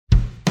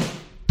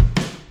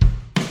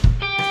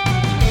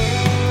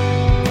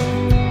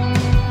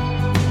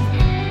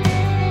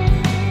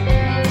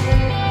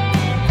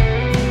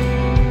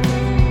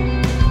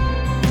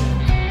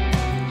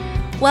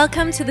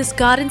Welcome to this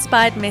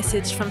God-inspired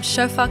message from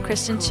Shofar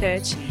Christian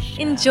Church.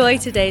 Enjoy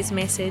today's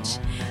message.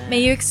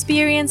 May you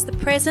experience the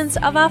presence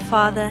of our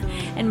Father,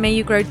 and may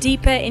you grow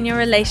deeper in your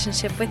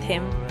relationship with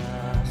Him.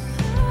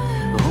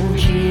 Oh,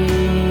 Jesus,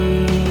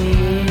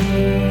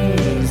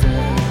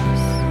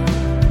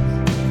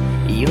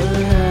 your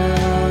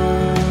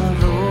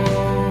love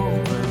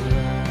over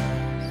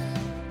us.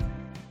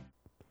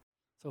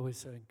 It's always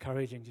so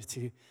encouraging just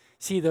to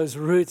see those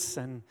roots.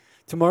 And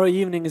tomorrow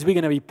evening, as we're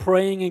going to be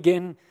praying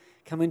again,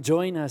 come and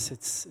join us.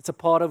 It's a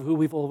part of who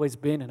we've always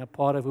been and a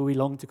part of who we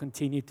long to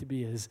continue to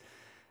be as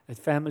a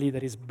family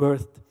that is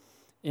birthed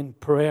in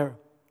prayer.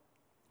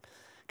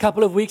 A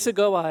couple of weeks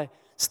ago, I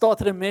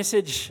started a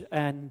message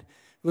and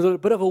with a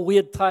bit of a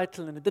weird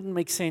title, and it didn't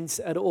make sense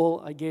at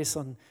all, I guess,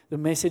 on the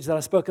message that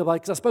I spoke about,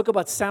 because I spoke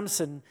about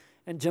Samson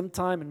and gym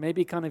time, and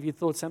maybe kind of you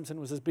thought Samson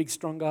was this big,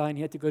 strong guy and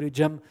he had to go to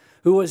gym.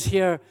 Who was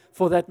here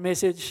for that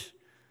message?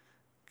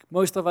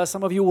 Most of us,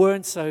 some of you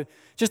weren't, so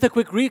just a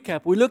quick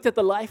recap. We looked at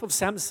the life of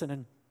Samson,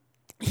 and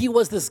he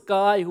was this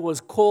guy who was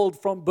called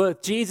from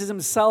birth. Jesus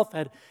himself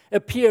had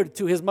appeared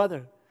to his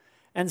mother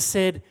and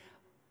said,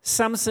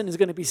 Samson is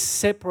going to be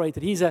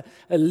separated. He's a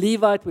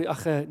Levite,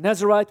 a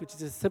Nazarite, which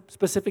is a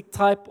specific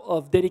type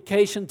of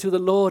dedication to the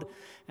Lord.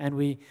 And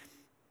we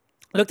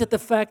looked at the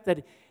fact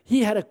that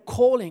he had a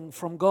calling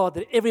from God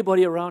that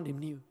everybody around him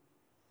knew.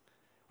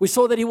 We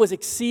saw that he was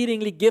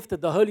exceedingly gifted.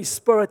 The Holy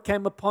Spirit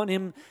came upon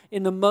him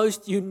in the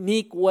most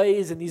unique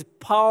ways, in these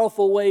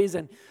powerful ways.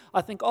 And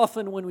I think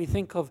often when we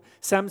think of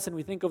Samson,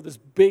 we think of this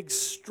big,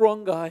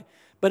 strong guy.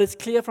 But it's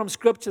clear from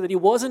Scripture that he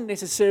wasn't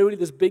necessarily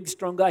this big,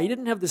 strong guy. He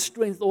didn't have the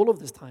strength all of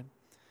this time.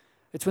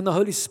 It's when the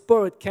Holy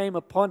Spirit came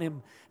upon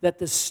him that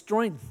the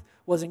strength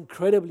was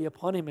incredibly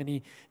upon him. And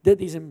he did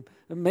these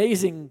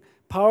amazing,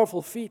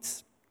 powerful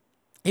feats.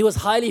 He was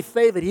highly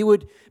favored. He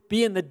would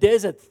be in the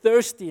desert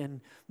thirsty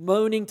and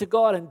moaning to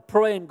God and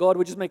pray, and God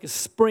would just make a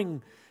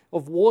spring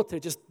of water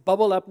just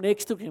bubble up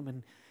next to him.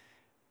 And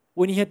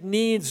when he had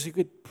needs, he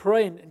could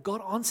pray, and God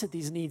answered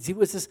these needs. He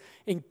was this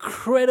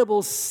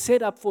incredible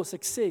setup for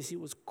success. He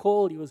was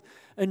called, he was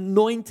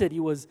anointed, he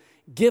was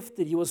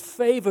gifted, he was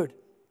favored.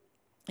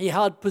 He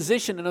held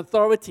position and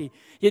authority.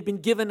 He had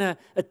been given a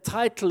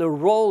title, a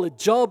role, a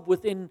job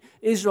within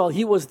Israel.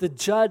 He was the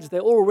judge. They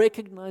all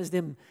recognized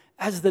him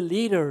as the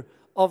leader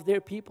of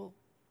their people.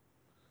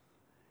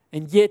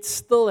 And yet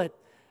still at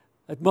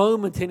a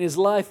moment in his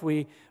life,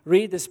 we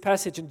read this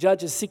passage in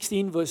Judges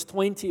 16 verse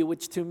 20,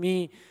 which to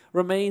me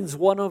remains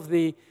one of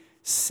the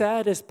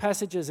saddest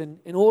passages in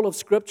all of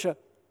Scripture.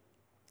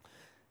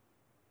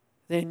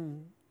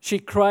 Then she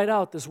cried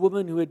out, this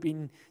woman who had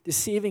been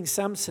deceiving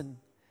Samson.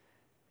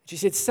 She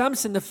said,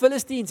 Samson, the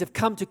Philistines have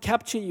come to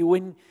capture you.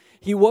 When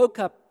he woke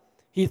up,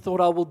 he thought,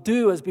 I will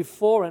do as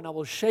before and I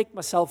will shake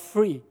myself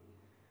free.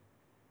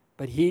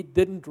 But he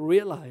didn't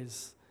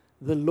realize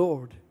the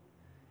Lord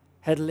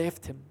had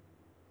left him.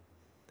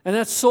 And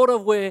that's sort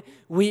of where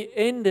we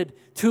ended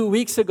 2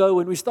 weeks ago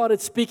when we started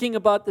speaking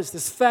about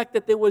this fact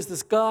that there was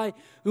this guy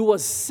who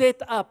was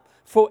set up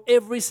for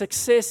every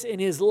success in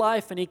his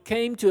life, and he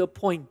came to a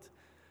point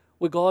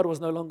where God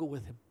was no longer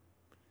with him.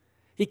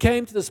 He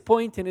came to this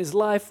point in his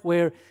life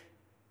where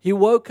he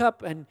woke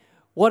up and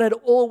what had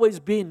always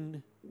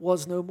been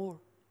was no more.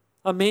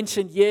 I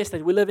mentioned, yes,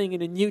 that we're living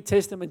in a New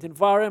Testament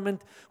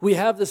environment. We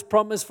have this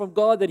promise from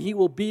God that He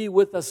will be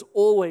with us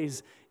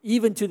always,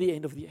 even to the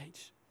end of the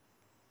age.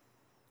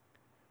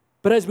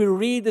 But as we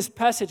read this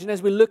passage and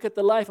as we look at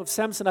the life of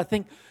Samson, I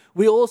think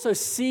we also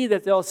see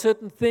that there are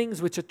certain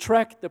things which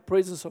attract the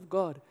presence of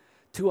God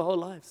to our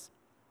lives.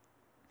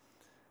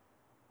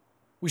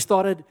 We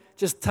started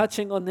just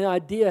touching on the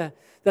idea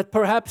that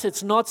perhaps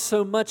it's not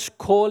so much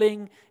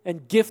calling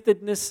and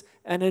giftedness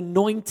and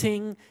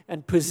anointing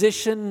and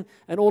position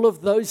and all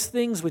of those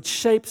things which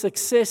shape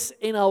success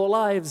in our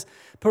lives.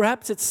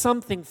 Perhaps it's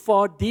something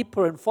far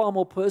deeper and far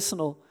more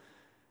personal.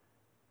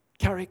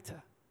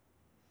 Character.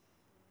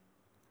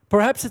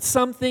 Perhaps it's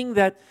something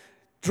that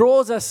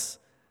draws us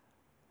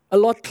a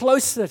lot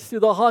closer to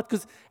the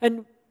heart.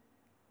 And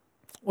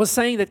was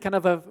saying that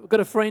I've got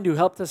a friend who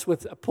helped us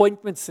with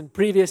appointments in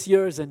previous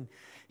years, and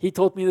he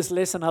taught me this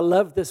lesson. I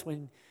love this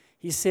when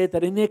he said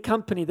that in their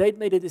company, they'd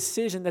made a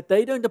decision that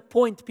they don't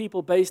appoint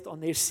people based on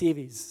their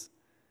CVs.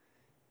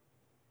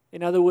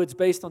 In other words,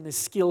 based on their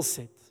skill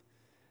set.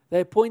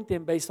 They appoint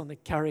them based on their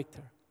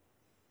character.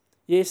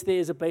 Yes, there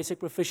is a basic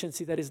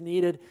proficiency that is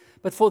needed,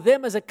 but for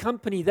them as a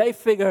company, they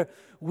figure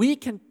we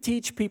can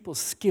teach people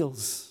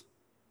skills.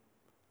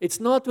 It's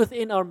not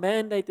within our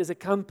mandate as a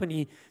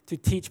company to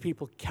teach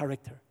people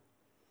character.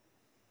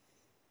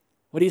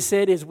 What he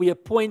said is we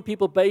appoint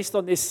people based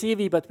on their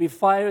CV, but we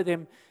fire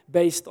them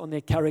based on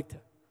their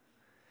character.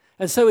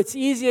 And so it's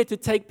easier to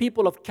take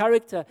people of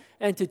character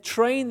and to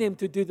train them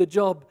to do the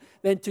job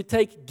than to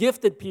take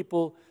gifted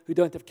people who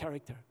don't have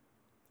character.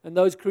 And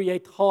those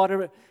create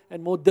harder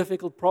and more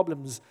difficult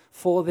problems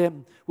for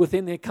them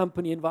within their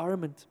company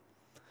environment.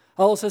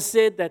 I also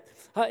said that,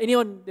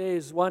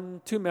 there's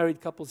two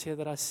married couples here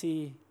that I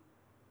see,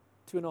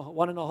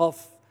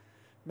 1.5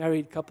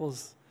 married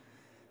couples.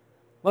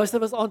 Most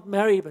of us aren't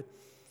married, but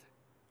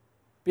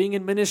being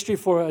in ministry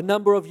for a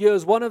number of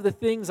years, one of the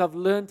things I've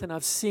learned and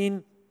I've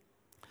seen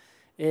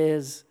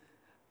is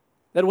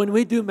that when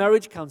we do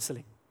marriage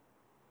counseling,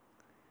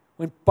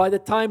 by the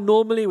time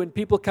normally when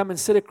people come and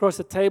sit across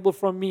the table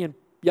from me, and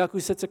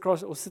Yaku sits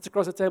across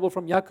the table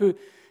from Yaku,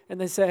 and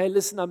they say, hey,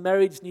 listen, our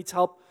marriage needs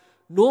help.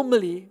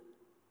 Normally,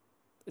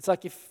 it's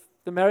like if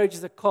the marriage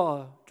is a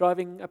car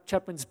driving up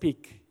Chapman's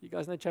Peak. You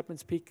guys know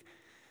Chapman's Peak?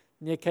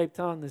 Near Cape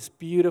Town, this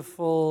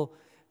beautiful,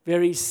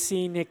 very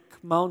scenic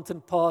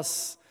mountain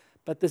pass,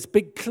 but this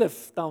big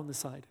cliff down the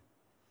side.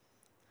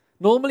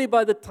 Normally,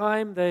 by the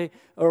time they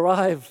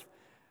arrive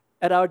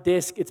at our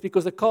desk, it's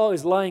because the car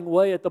is lying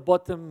way at the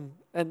bottom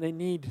and they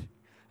need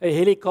a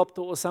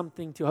helicopter or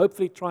something to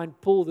hopefully try and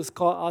pull this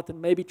car out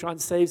and maybe try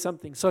and save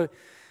something. So,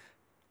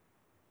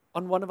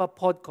 on one of our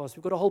podcasts,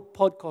 we've got a whole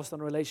podcast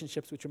on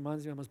relationships, which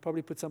reminds me I must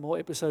probably put some more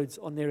episodes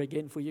on there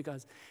again for you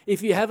guys.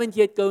 If you haven't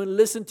yet, go and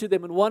listen to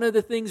them. And one of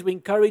the things we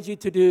encourage you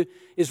to do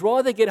is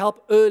rather get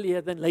help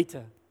earlier than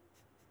later.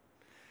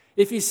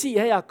 If you see,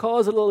 hey, our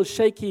car's a little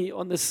shaky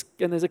on this,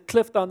 and there's a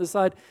cliff down the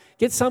side,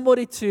 get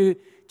somebody to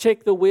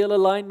check the wheel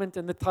alignment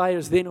and the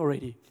tires then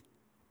already.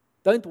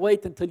 Don't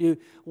wait until you're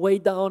way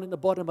down in the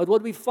bottom. But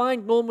what we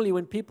find normally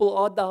when people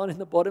are down in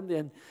the bottom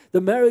then,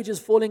 the marriage is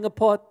falling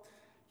apart,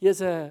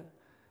 here's a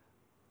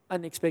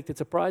unexpected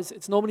surprise.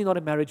 It's normally not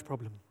a marriage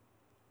problem.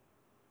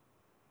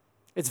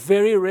 It's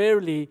very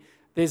rarely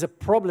there's a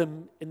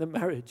problem in the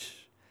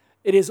marriage.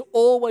 It is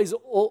always,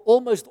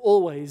 almost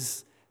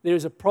always, there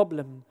is a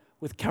problem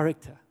with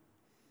character.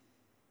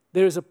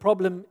 There is a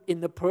problem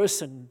in the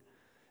person.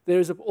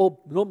 Or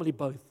normally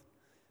both.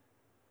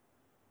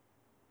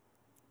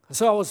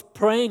 So I was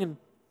praying in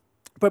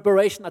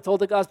preparation. I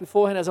told the guys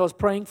beforehand as I was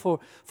praying for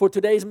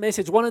today's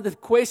message, one of the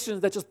questions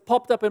that just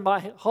popped up in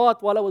my heart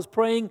while I was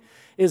praying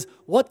is,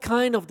 what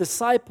kind of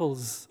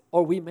disciples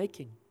are we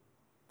making?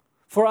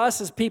 For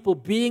us as people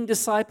being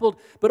discipled,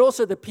 but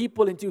also the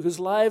people into whose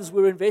lives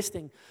we're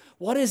investing.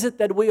 What is it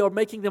that we are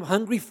making them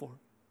hungry for?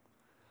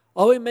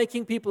 Are we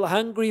making people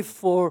hungry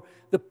for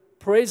the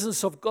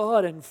presence of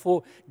God and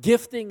for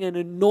gifting and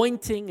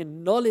anointing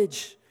and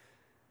knowledge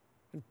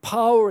and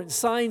power and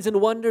signs and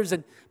wonders?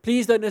 And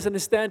please don't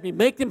misunderstand me.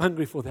 Make them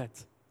hungry for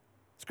that.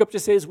 Scripture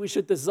says we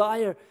should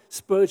desire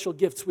spiritual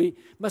gifts. We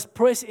must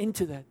press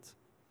into that.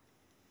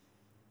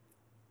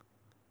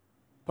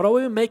 But are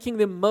we making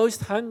them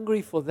most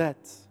hungry for that?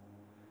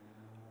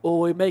 Or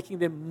are we making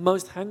them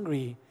most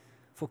hungry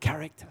for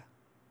character?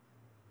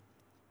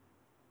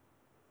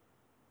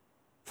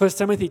 1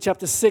 Timothy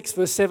chapter 6,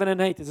 verse 7 and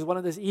 8. This is one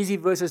of those easy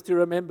verses to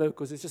remember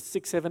because it's just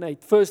 6, 7,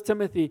 8. 1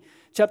 Timothy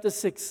chapter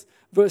 6,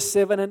 verse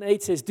 7 and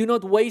 8 says, do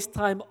not waste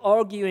time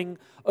arguing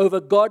over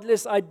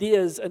godless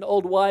ideas and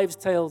old wives'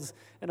 tales.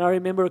 And I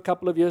remember a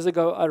couple of years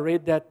ago, I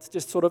read that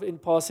just sort of in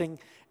passing,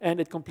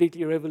 and it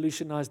completely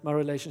revolutionized my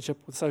relationship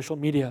with social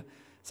media.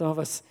 Some of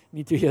us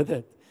need to hear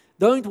that.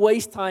 Don't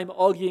waste time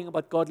arguing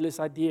about godless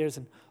ideas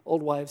and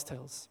old wives'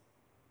 tales.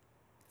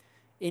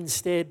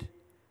 Instead,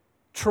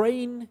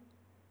 train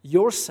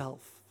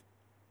yourself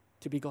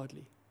to be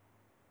godly.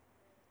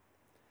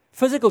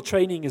 Physical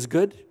training is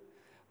good,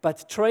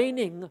 but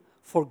training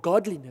for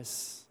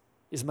godliness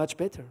is much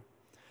better,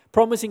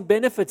 promising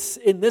benefits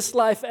in this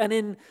life and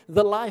in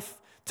the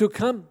life to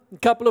come. A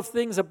couple of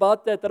things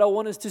about that I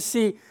want us to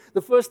see.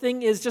 The first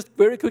thing is just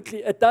very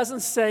quickly, it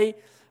doesn't say,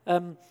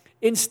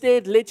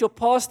 instead, let your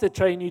pastor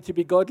train you to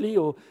be godly,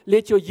 or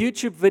let your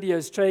YouTube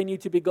videos train you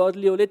to be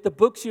godly, or let the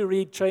books you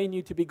read train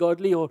you to be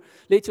godly, or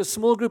let your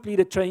small group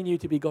leader train you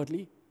to be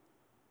godly.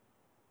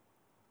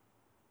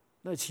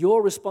 No, it's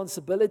your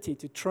responsibility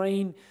to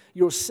train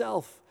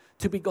yourself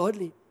to be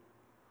godly.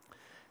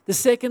 The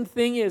second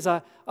thing is,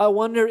 I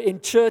wonder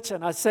in church,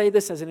 and I say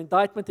this as an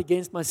indictment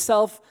against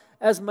myself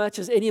as much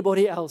as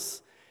anybody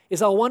else,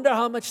 is I wonder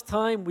how much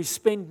time we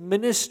spend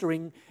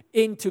ministering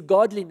into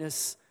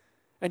godliness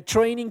and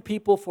training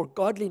people for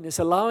godliness,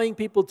 allowing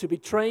people to be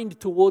trained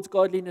towards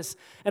godliness,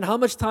 and how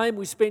much time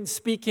we spend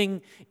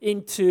speaking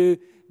into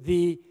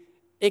the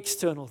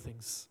external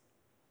things,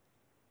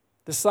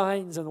 the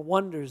signs and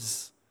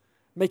wonders,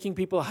 making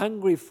people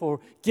hungry for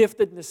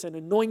giftedness and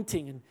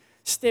anointing and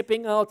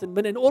stepping out.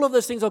 And all of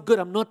those things are good.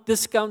 I'm not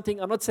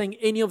discounting. I'm not saying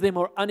any of them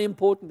are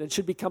unimportant and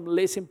should become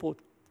less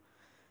important.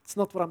 It's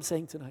not what I'm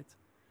saying tonight.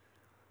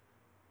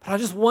 But I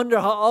just wonder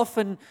how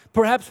often,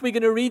 perhaps we're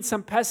going to read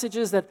some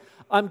passages that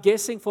I'm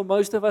guessing for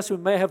most of us who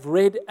may have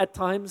read at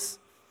times,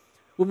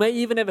 who may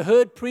even have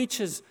heard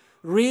preachers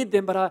read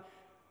them, but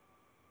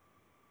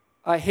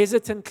I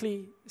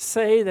hesitantly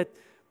say that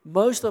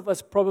most of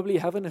us probably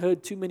haven't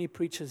heard too many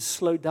preachers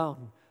slow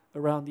down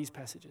around these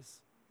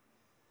passages.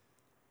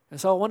 And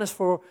so I want us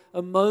for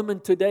a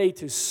moment today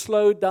to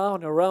slow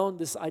down around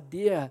this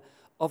idea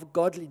of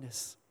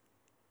godliness.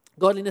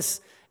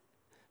 Godliness,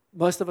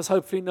 most of us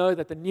hopefully know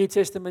that the New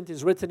Testament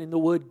is written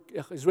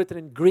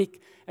in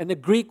Greek, and the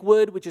Greek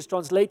word which is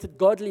translated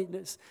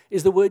godliness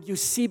is the word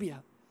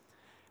Eusebia.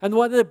 And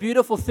one of the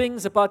beautiful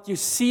things about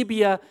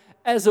Eusebia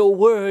as a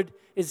word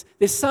is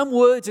there's some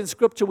words in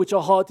Scripture which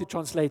are hard to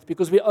translate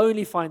because we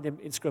only find them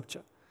in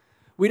Scripture.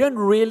 we don't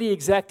really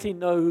exactly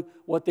know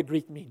what the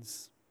Greek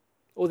means,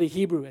 or the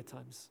Hebrew at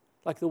times,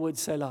 like the word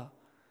Selah.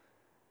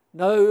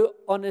 No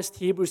honest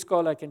Hebrew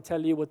scholar can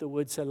tell you what the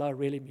word Selah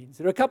really means.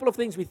 There are a couple of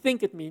things we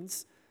think it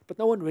means, but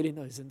no one really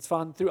knows, and it's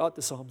found throughout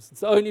the Psalms.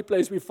 It's the only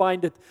place we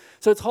find it,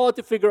 so it's hard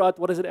to figure out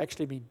what does it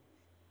actually mean.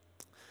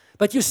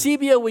 But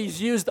Eusebia was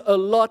used a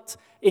lot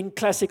in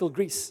classical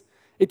Greece.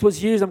 It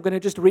was used, I'm going to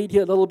just read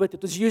here a little bit,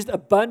 it was used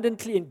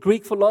abundantly in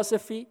Greek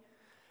philosophy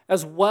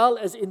as well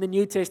as in the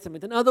New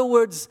Testament. In other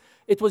words,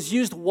 it was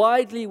used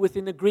widely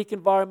within the Greek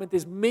environment.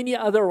 There's many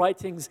other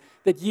writings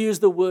that use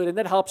the word, and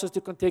that helps us to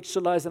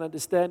contextualize and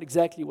understand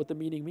exactly what the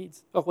meaning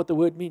means, or what the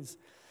word means.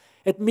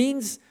 It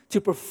means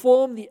to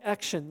perform the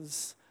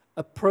actions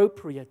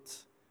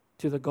appropriate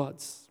to the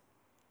gods.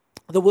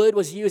 The word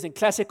was used in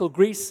classical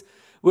Greece,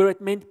 where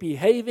it meant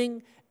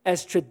behaving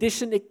as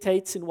tradition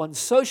dictates in one's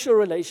social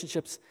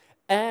relationships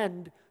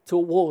and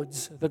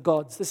towards the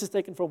gods. This is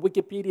taken from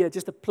Wikipedia,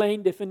 just a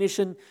plain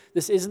definition.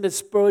 This isn't a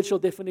spiritual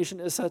definition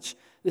as such.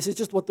 This is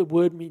just what the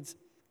word means.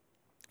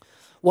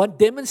 One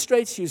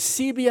demonstrates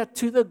Eusebia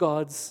to the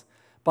gods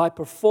by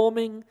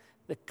performing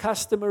the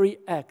customary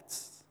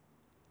acts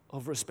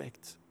of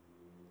respect.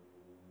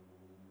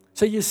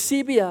 So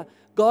Eusebia,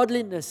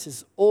 godliness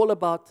is all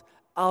about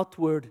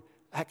outward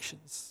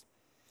actions.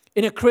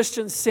 In a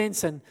Christian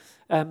sense, and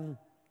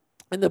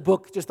in the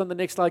book, just on the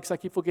next slide, because I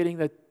keep forgetting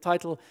the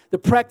title, The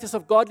Practice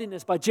of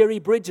Godliness by Jerry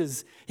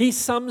Bridges, he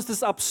sums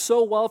this up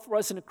so well for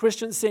us in a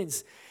Christian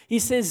sense. He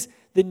says,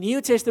 the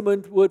New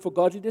Testament word for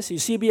godliness,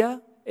 Eusebia,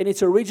 in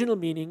its original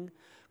meaning,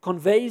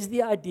 conveys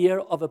the idea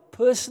of a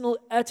personal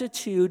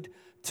attitude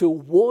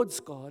towards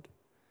God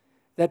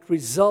that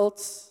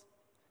results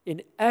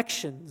in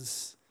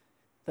actions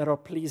that are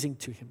pleasing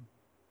to Him.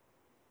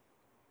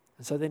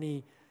 And so then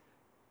he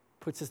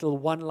puts this little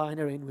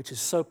one-liner in, which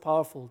is so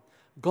powerful.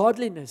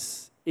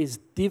 Godliness is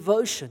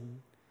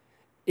devotion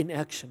in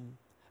action.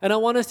 And I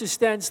want us to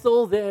stand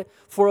still there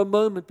for a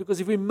moment, because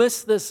if we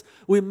miss this,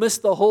 we miss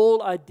the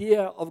whole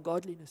idea of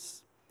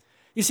godliness.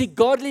 You see,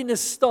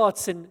 godliness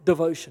starts in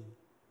devotion.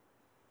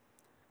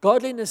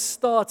 Godliness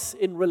starts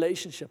in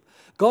relationship.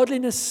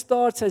 Godliness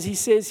starts, as he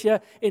says here,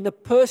 in a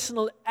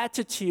personal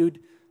attitude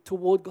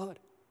toward God.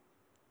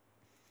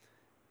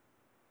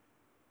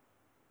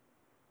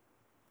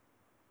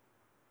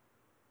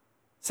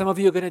 Some of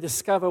you are going to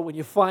discover when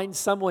you find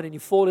someone and you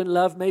fall in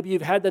love, maybe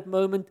you've had that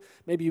moment,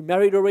 maybe you're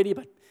married already,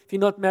 but if you're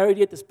not married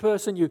yet, this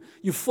person,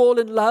 you fall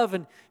in love.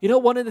 And you know,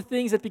 one of the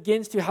things that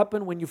begins to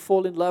happen when you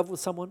fall in love with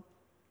someone,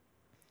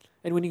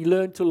 and when you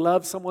learn to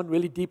love someone,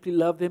 really deeply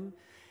love them,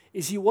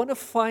 is you want to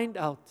find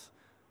out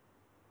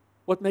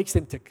what makes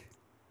them tick,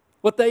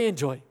 what they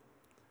enjoy,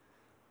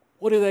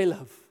 what do they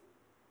love.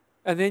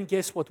 And then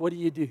guess what? What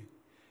do?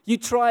 You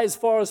try as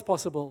far as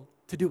possible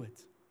to do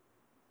it.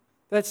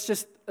 That's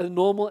just a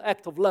normal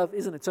act of love,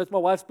 isn't it? So it's my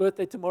wife's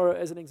birthday tomorrow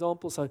as an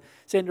example. So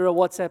send her a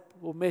WhatsApp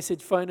or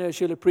message, phone her,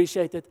 she'll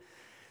appreciate it.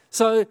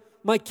 So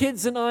my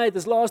kids and I,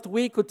 this last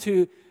week or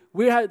two,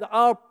 we had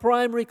our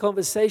primary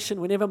conversation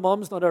whenever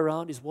mom's not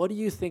around is, what do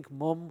you think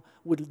mom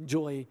would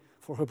enjoy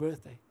for her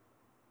birthday?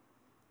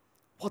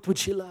 What would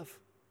she love?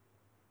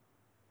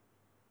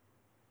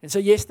 And so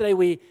yesterday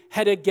we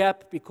had a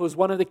gap because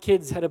one of the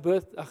kids had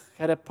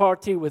a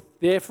party with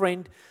their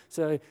friend.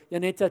 So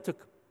Janetta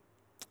took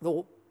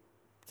the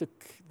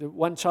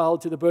one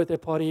child to the birthday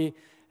party,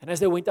 and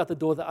as they went out the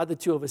door, the other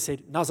two of us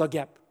said, now's our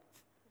gap.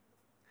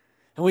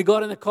 And we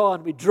got in the car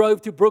and we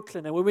drove to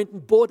Brooklyn and we went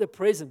and bought a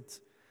present.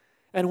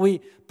 And we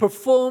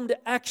performed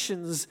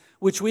actions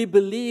which we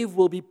believe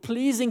will be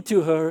pleasing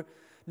to her,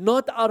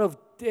 not out of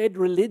dead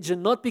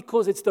religion, not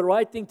because it's the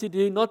right thing to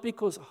do, not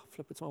because,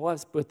 it's my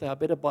wife's birthday, I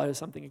better buy her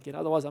something again,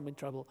 otherwise I'm in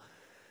trouble.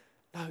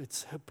 No,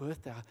 it's her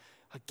birthday.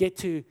 I get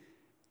to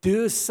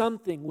do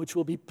something which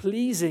will be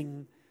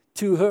pleasing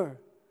to her.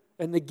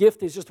 And the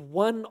gift is just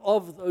one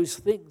of those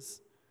things.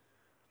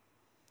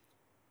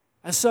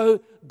 And so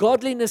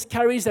godliness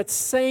carries that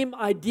same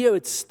idea.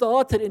 It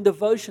started in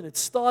devotion. It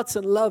starts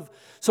in love.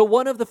 So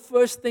one of the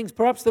first things,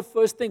 perhaps the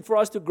first thing for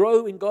us to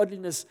grow in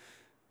godliness,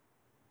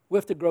 we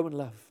have to grow in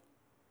love.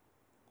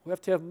 We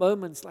have to have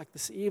moments like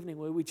this evening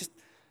where we just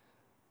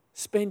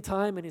spend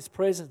time in His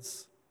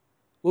presence,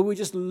 where we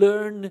just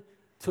learn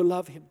to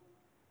love Him.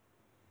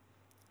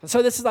 And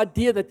so this is the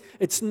idea that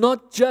it's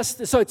not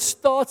just, so it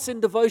starts in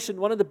devotion.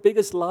 One of the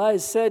biggest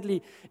lies,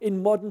 sadly,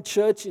 in modern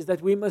church is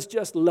that we must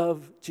just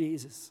love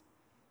Jesus.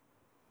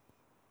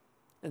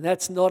 And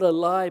that's not a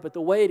lie, but the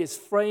way it is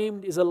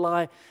framed is a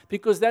lie,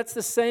 because that's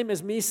the same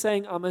as me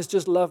saying I must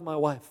just love my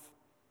wife.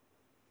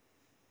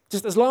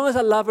 Just as long as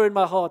I love her in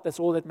my heart, that's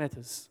all that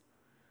matters.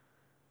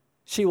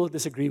 She will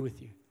disagree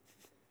with you.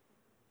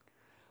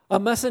 I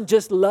mustn't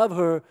just love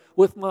her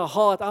with my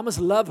heart. I must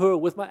love her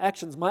with my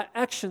actions. My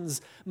actions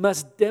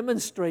must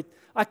demonstrate.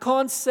 I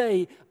can't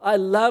say I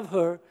love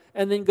her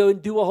and then go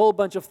and do a whole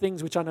bunch of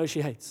things which I know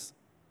she hates.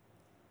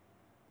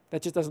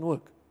 That just doesn't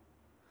work.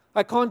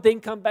 I can't then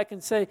come back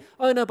and say,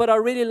 oh no, but I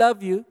really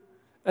love you,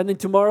 and then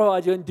tomorrow I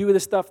go and do the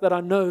stuff that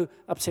I know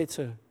upsets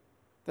her.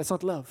 That's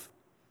not love.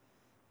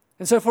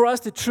 And so for us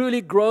to truly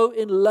grow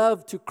in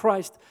love to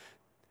Christ,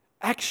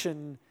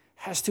 action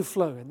has to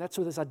flow. And that's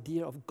where this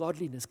idea of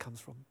godliness comes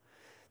from.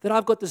 That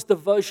I've got this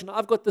devotion,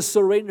 I've got this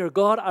surrender.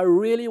 God, I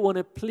really want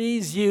to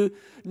please you,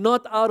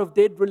 not out of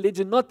dead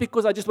religion, not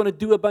because I just want to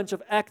do a bunch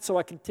of acts so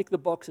I can tick the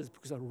boxes,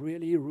 because I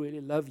really,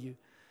 really love you.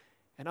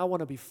 And I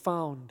want to be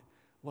found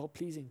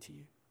well-pleasing to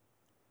you.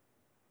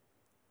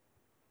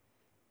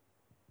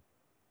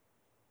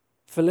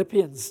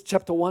 Philippians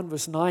chapter 1,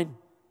 verse 9.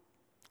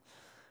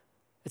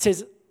 It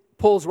says,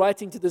 Paul's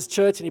writing to this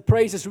church and he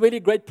prays this really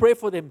great prayer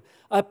for them.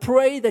 I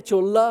pray that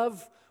your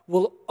love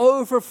will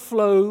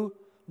overflow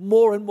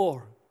more and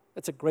more.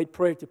 That's a great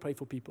prayer to pray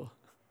for people.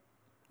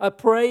 I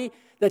pray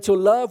that your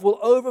love will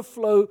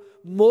overflow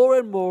more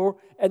and more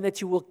and that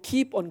you will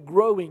keep on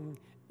growing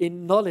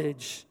in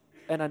knowledge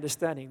and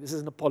understanding. This is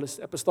an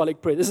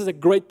apostolic prayer. This is a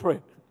great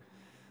prayer.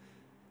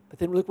 But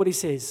then look what he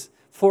says.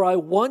 For I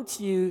want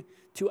you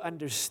to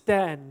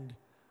understand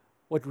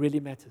what really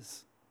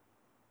matters.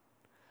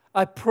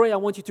 I pray I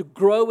want you to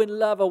grow in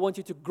love. I want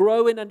you to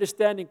grow in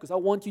understanding because I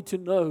want you to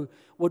know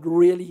what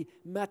really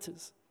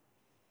matters.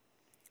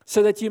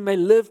 So that you may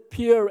live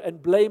pure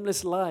and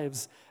blameless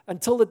lives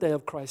until the day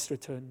of Christ's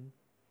return.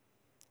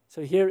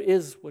 So here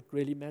is what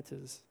really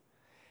matters.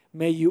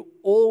 May you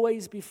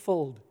always be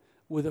filled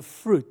with the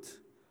fruit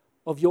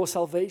of your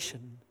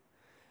salvation,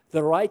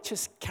 the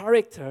righteous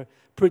character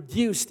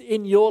produced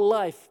in your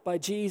life by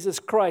Jesus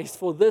Christ,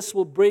 for this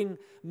will bring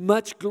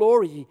much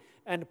glory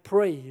and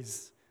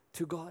praise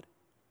to God.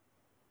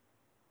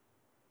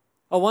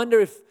 I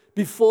wonder if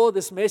before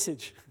this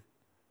message,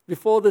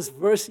 before this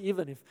verse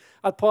even, if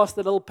I passed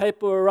a little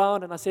paper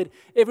around and I said,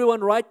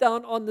 everyone write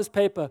down on this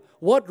paper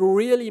what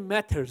really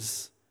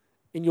matters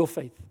in your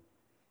faith.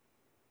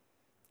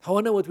 I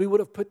wonder what we would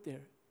have put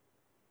there.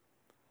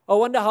 I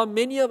wonder how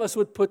many of us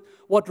would put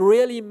what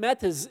really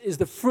matters is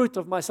the fruit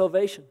of my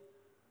salvation.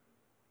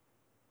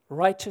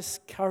 Righteous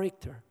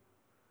character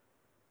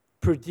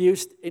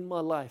produced in my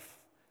life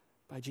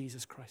by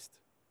Jesus Christ.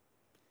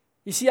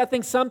 You see, I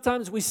think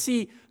sometimes we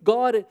see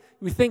God,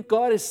 we think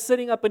God is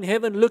sitting up in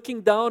heaven looking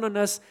down on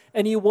us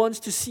and He wants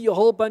to see a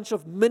whole bunch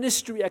of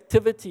ministry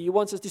activity. He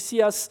wants us to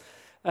see us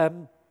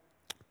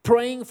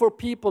praying for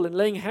people and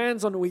laying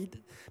hands on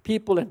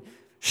people and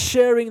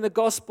sharing the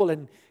gospel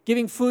and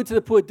giving food to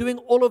the poor, doing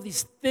all of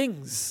these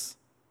things.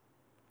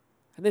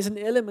 And there's an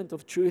element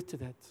of truth to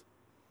that.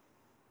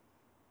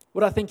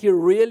 What I think He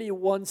really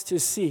wants to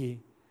see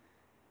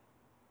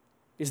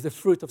is the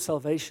fruit of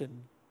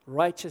salvation,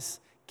 righteous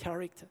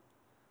character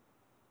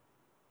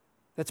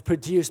that's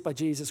produced by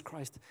Jesus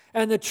Christ.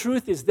 And the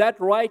truth is that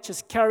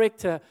righteous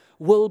character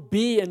will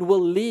be and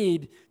will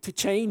lead to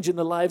change in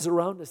the lives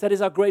around us. That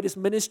is our greatest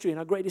ministry and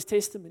our greatest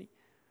testimony.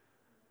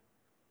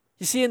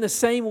 You see, in the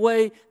same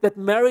way that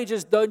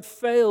marriages don't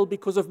fail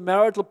because of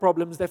marital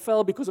problems, they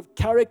fail because of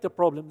character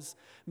problems.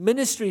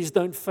 Ministries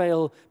don't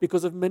fail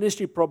because of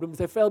ministry problems,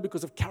 they fail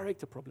because of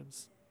character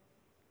problems.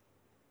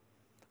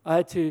 I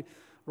had to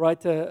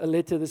write a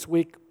letter this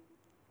week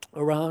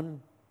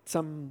around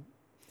some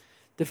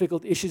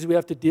difficult issues we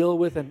have to deal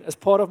with, and as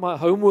part of my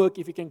homework,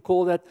 if you can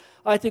call that,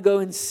 I had to go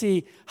and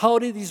see how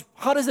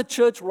does the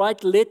church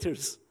write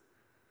letters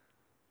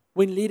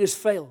when leaders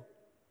fail.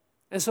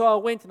 And so I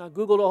went and I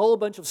Googled a whole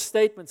bunch of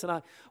statements and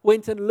I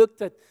went and looked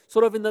at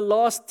sort of in the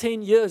last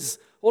 10 years,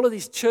 all of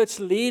these church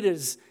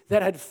leaders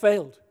that had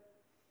failed,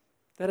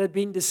 that had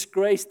been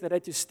disgraced, that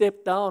had to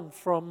step down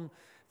from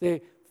their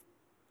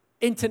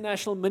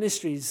international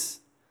ministries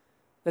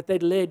that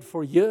they'd led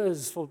for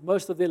years, for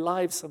most of their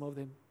lives, some of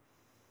them.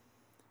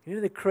 You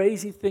know the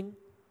crazy thing?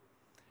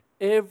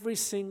 Every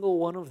single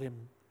one of them,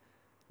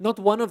 not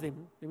one of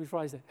them, let me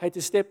phrase that, had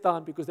to step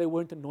down because they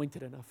weren't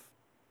anointed enough.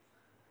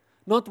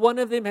 Not one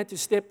of them had to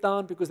step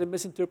down because they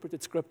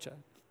misinterpreted Scripture.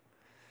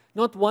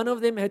 Not one of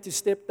them had to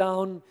step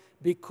down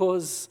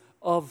because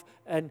of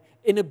an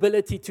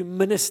inability to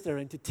minister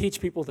and to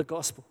teach people the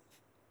gospel.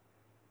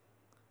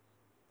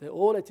 They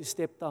all had to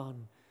step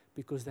down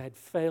because they had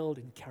failed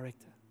in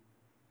character.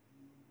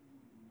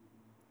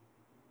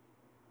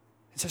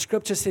 And so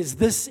Scripture says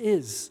this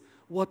is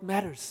what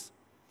matters.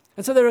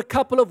 And so there are a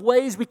couple of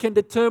ways we can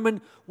determine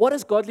what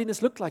does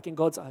godliness look like in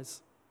God's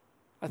eyes.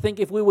 I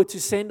think if we were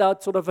to send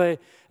out sort of a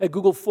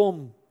Google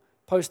form,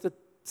 post it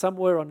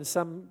somewhere on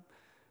some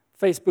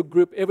Facebook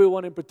group,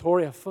 everyone in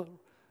Pretoria,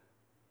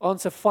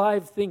 answer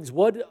 5 things.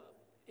 What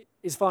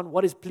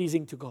is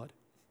pleasing to God?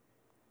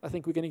 I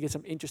think we're going to get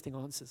some interesting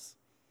answers.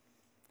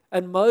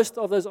 And most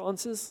of those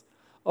answers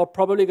are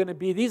probably going to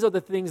be, these are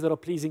the things that are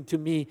pleasing to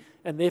me,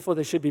 and therefore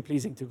they should be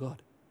pleasing to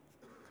God.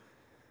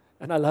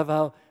 And I love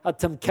how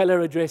Tim Keller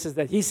addresses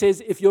that. He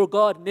says, if your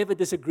God never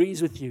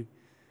disagrees with you,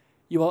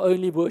 you are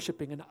only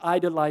worshiping an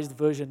idolized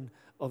version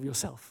of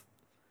yourself.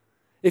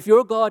 If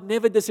your God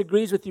never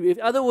disagrees with you,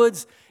 in other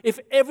words, if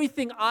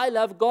everything I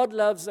love, God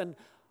loves, and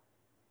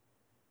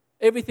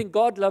everything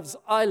God loves,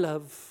 I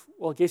love,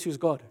 well, guess who's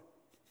God?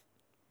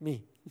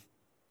 Me.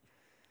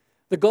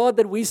 The God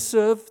that we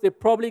serve, there are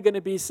probably going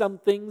to be some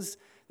things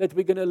that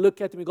we're going to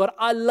look at and we God,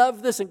 I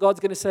love this, and God's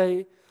going to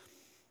say,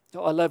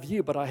 oh, I love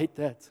you, but I hate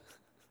that.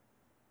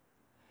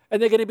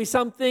 And there are going to be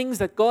some things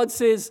that God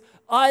says,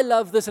 I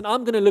love this, and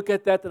I'm going to look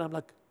at that, and I'm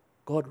like,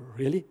 God,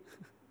 really?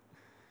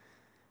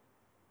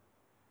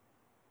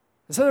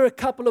 And so there are a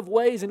couple of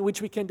ways in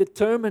which we can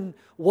determine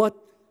what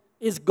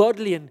is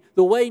godly, and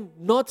the way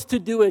not to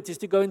do it is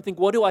to go and think,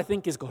 what do I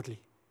think is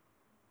godly?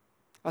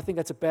 I think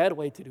that's a bad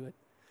way to do it.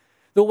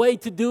 The way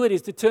to do it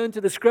is to turn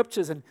to the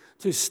Scriptures and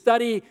to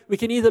study. We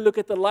can either look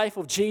at the life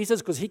of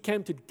Jesus, because He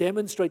came to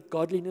demonstrate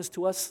godliness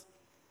to us.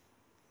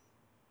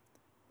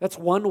 That's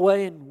one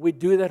way, and we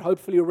do that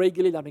hopefully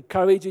regularly. I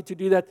encourage you to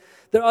do that.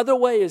 The other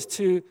way is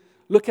to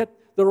look at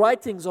the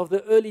writings of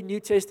the early New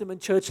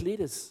Testament church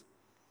leaders,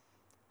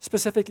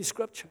 specifically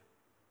Scripture.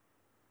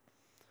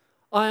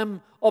 I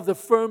am of the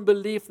firm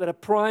belief that a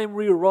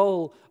primary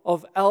role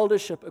of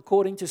eldership,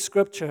 according to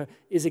Scripture,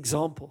 is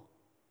example.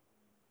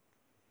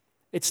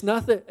 It's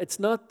not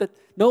that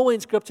nowhere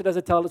in Scripture does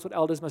it tell us what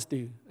elders must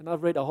do. And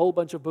I've read a whole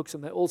bunch of books,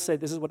 and they all say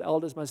this is what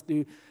elders must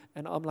do.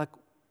 And I'm like,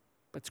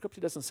 but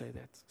Scripture doesn't say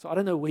that. So I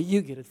don't know where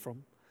you get it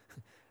from.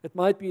 It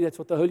might be that's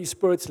what the Holy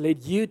Spirit's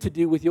led you to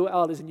do with your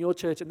elders in your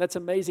church, and that's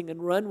amazing,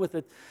 and run with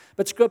it.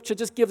 But Scripture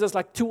just gives us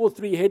like 2 or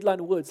 3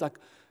 headline words, like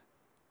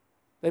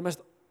they must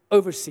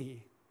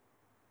oversee.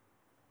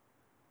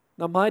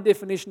 Now, my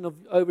definition of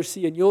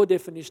oversee and your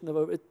definition of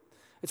oversee,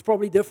 it's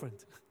probably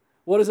different.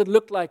 What does it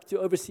look like to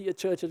oversee a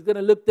church? It's going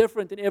to look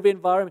different in every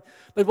environment.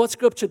 But what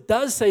Scripture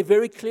does say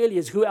very clearly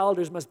is who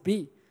elders must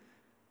be.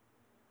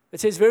 It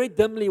says very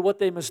dimly what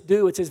they must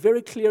do. It says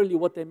very clearly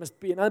what they must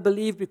be. And I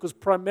believe because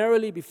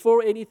primarily,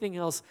 before anything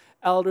else,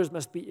 elders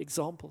must be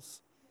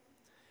examples.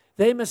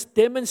 They must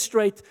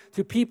demonstrate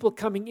to people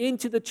coming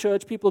into the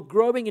church, people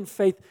growing in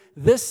faith,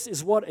 this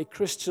is what a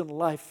Christian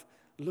life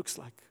looks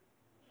like.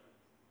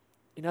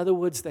 In other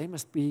words, they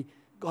must be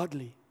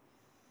godly.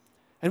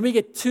 And we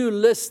get 2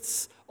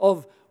 lists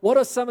of what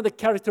are some of the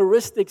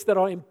characteristics that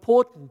are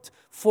important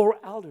for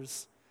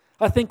elders.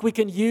 I think we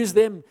can use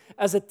them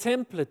as a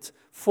template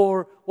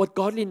for what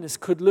godliness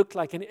could look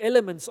like and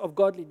elements of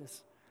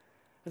godliness.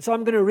 And so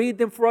I'm going to read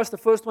them for us. The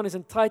first one is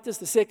in Titus.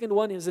 The second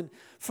one is in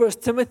 1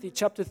 Timothy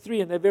chapter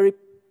 3. And they're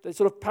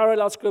sort of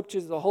parallel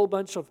scriptures. There's a whole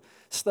bunch of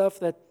stuff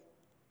that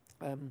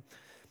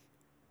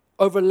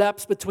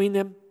overlaps between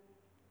them.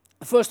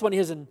 The first one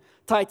is in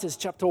Titus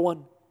chapter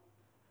 1.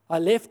 I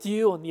left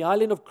you on the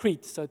island of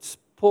Crete. So it's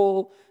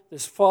Paul,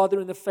 this father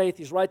in the faith.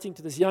 He's writing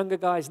to this younger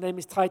guy. His name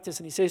is Titus.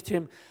 And he says to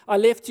him, I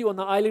left you on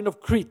the island of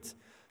Crete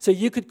so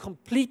you could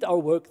complete our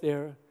work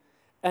there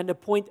and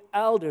appoint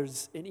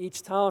elders in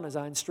each town as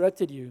I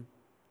instructed you.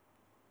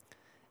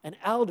 An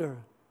elder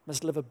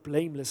must live a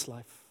blameless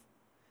life.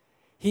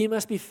 He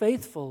must be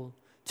faithful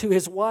to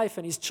his wife,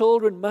 and his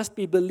children must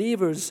be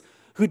believers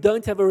who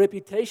don't have a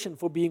reputation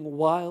for being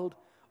wild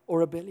or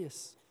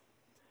rebellious.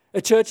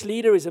 A church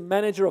leader is a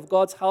manager of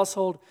God's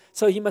household,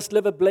 so he must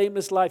live a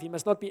blameless life. He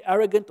must not be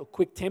arrogant or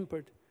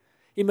quick-tempered.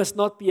 He must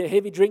not be a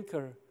heavy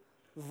drinker,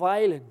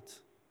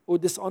 violent, or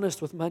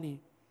dishonest with money.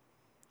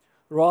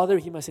 Rather,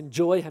 he must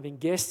enjoy having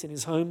guests in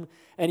his home,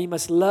 and he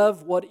must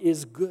love what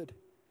is good.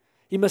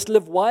 He must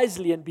live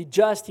wisely and be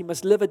just. He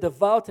must live a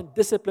devout and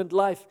disciplined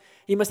life.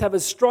 He must have a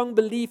strong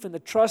belief in the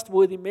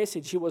trustworthy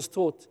message he was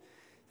taught,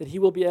 that he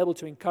will be able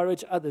to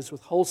encourage others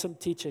with wholesome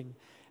teaching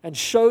and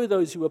show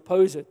those who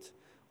oppose it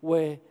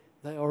where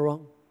they are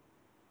wrong.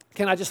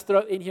 Can I just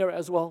throw in here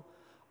as well?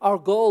 Our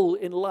goal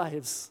in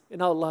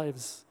our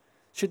lives,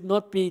 should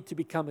not be to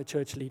become a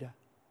church leader.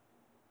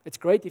 It's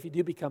great if you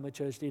do become a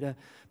church leader,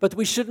 but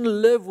we shouldn't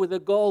live with a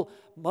goal,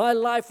 my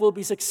life will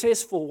be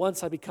successful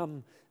once I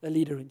become a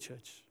leader in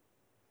church.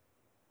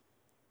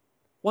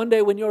 One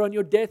day when you're on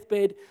your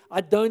deathbed,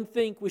 I don't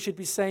think we should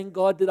be saying,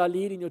 God, did I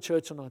lead in your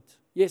church or not?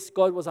 Yes,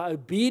 God, was I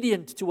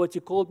obedient to what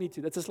you called me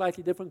to? That's a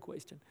slightly different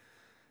question.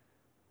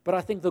 But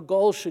I think the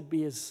goal should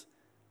be is,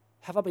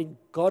 have I been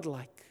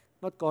godlike,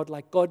 not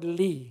godlike,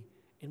 godly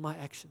in my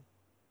action?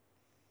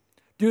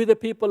 Do the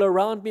people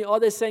around me, are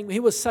they saying he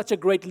was such a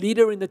great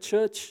leader in the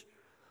church?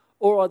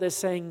 Or are they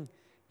saying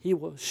he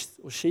was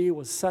or she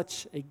was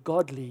such a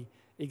godly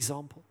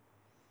example?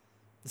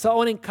 So I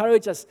want to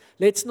encourage us,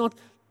 let's not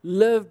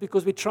live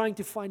because we're trying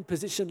to find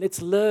position.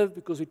 Let's live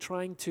because we're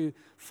trying to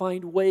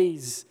find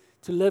ways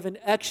to live in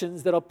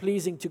actions that are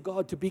pleasing to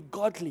God, to be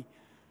godly.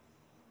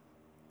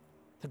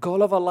 The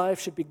goal of our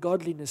life should be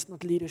godliness,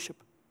 not leadership.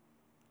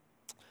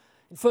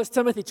 In 1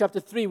 Timothy chapter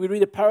 3, we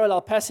read a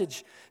parallel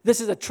passage. This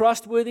is a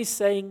trustworthy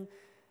saying.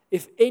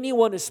 If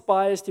anyone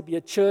aspires to be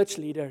a church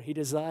leader, he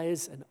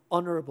desires an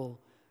honorable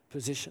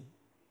position.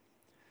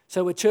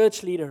 So a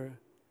church leader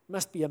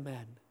must be a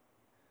man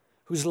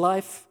whose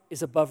life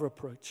is above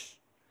reproach.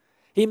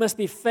 He must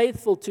be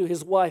faithful to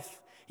his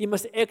wife. He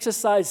must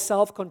exercise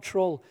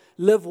self-control,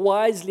 live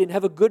wisely, and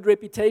have a good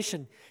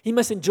reputation. He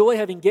must enjoy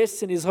having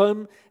guests in his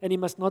home, and he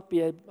must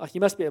be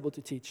able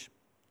to teach.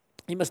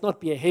 He must not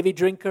be a heavy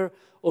drinker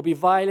or be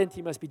violent.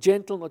 He must be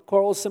gentle, not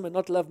quarrelsome, and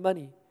not love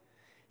money.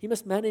 He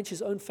must manage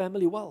his own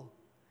family well,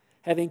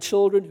 having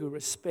children who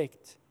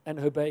respect and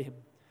obey him.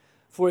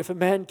 For if a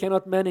man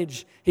cannot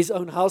manage his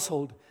own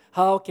household,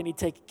 how can he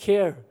take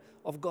care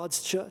of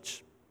God's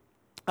church?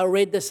 I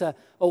read this a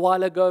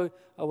while ago.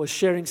 I was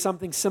sharing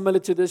something similar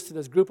to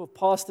this group of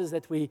pastors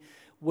that we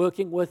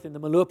working with in the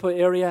Malopo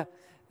area.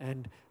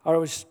 And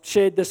I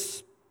shared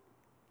this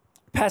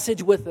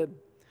passage with them.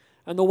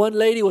 And the one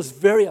lady was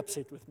very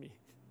upset with me.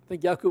 I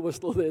think Yaku was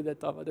still there at that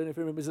time. I don't know if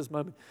he remembers this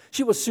moment.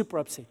 She was super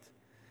upset.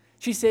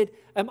 She said,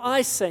 am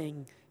I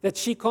saying that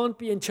she can't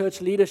be in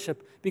church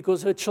leadership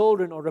because her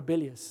children are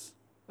rebellious?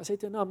 I said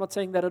to her, no, I'm not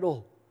saying that at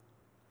all.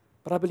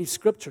 But I believe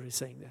Scripture is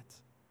saying that.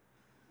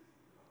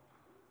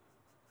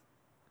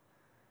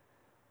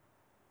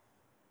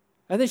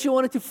 And then she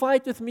wanted to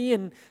fight with me.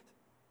 And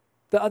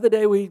the other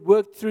day we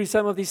worked through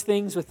some of these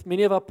things with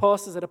many of our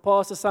pastors at a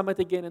pastor summit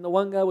again. And the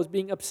one guy was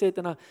being upset.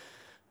 And I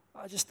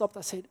just stopped.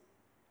 I said,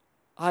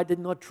 I did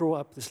not draw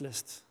up this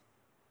list.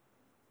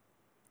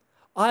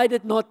 I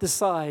did not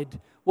decide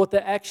what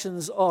the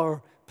actions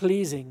are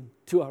pleasing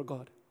to our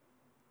God.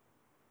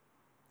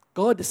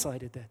 God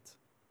decided that.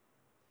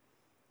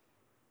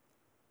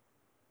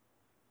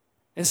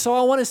 And so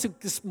I want us to,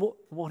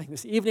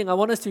 this evening, I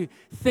want us to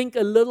think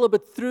a little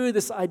bit through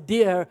this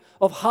idea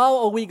of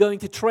how are we going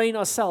to train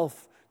ourselves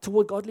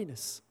toward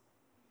godliness.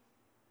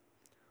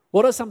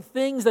 What are some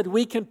things that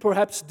we can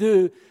perhaps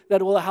do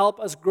that will help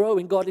us grow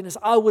in godliness?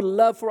 I would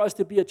love for us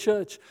to be a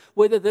church,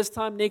 whether this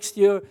time next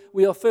year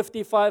we are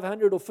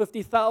 5,500 or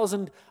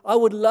 50,000. I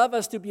would love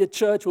us to be a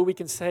church where we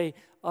can say,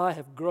 I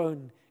have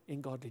grown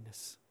in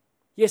godliness.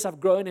 Yes,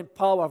 I've grown in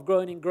power, I've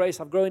grown in grace,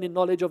 I've grown in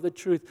knowledge of the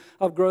truth,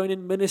 I've grown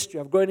in ministry,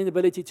 I've grown in the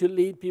ability to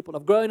lead people,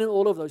 I've grown in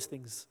all of those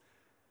things.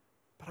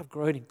 But I've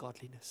grown in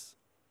godliness.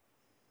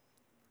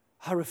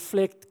 I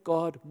reflect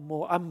God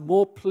more. I'm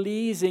more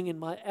pleasing in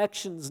my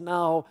actions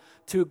now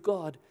to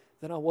God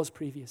than I was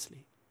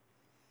previously.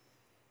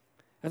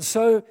 And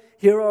so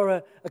here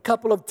are a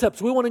couple of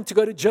tips. We're wanting to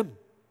go to gym.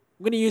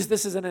 I'm going to use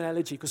this as an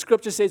analogy because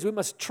Scripture says we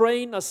must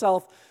train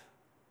ourselves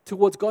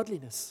towards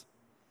godliness.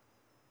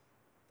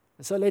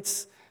 And so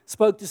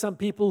spoke to some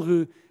people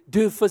who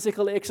do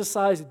physical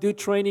exercise, do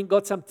training,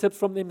 got some tips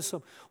from them.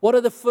 So what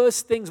are the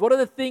first things? What are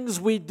the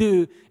things we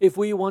do if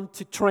we want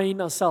to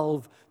train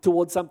ourselves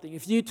towards something?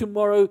 If you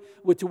tomorrow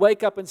were to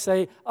wake up and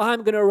say,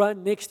 I'm going to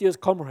run next year's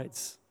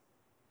Comrades.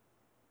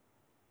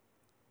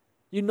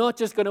 You're not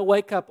just going to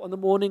wake up on the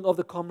morning of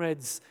the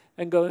Comrades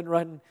and go and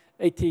run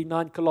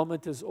 89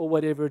 kilometers or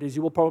whatever it is.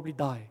 You will probably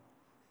die.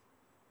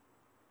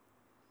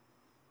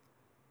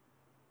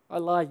 I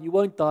lie, you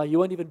won't die. You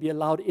won't even be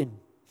allowed in.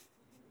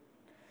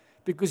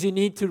 Because you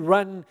need to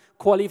run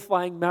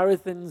qualifying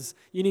marathons.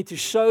 You need to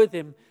show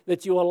them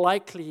that you are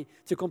likely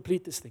to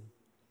complete this thing.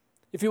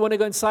 If you want to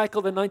go and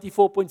cycle the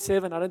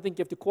 94.7, I don't think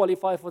you have to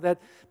qualify for that.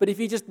 But if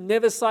you just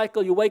never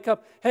cycle, you wake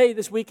up, hey,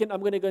 this weekend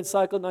I'm going to go and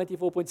cycle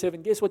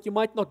 94.7. Guess what? You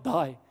might not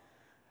die,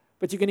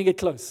 but you're going to get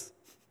close.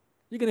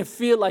 You're going to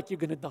feel like you're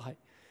going to die.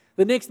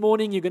 The next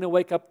morning, you're going to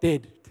wake up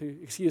dead,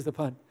 to excuse the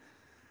pun.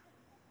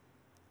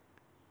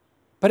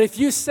 But if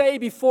you say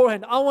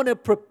beforehand, I want to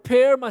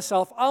prepare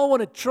myself, I want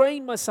to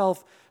train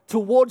myself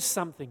towards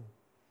something,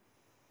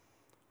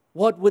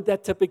 what would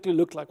that typically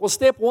look like? Well,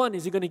 step one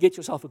is you're going to get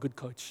yourself a good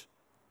coach.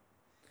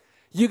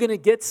 You're going to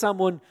get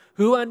someone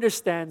who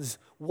understands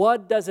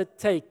what does it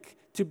take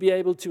to be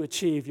able to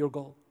achieve your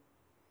goal.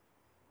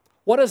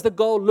 What does the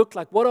goal look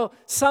like? What are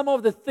some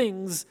of the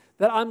things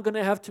that I'm going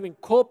to have to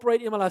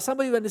incorporate in my life?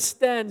 Somebody who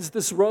understands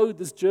this road,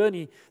 this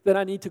journey that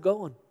I need to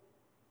go on.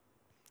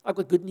 I've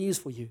got good news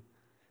for you.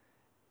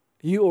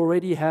 You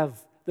already have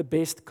the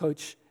best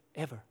coach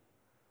ever.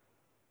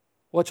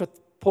 Watch what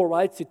Paul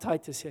writes to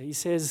Titus here. He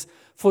says,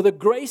 for the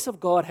grace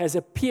of God has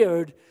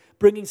appeared,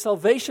 bringing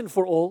salvation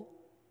for all,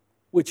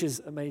 which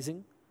is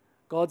amazing.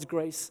 God's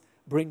grace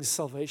brings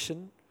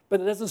salvation.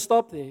 But it doesn't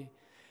stop there.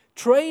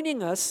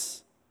 Training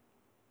us,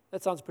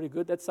 that sounds pretty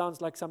good. That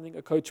sounds like something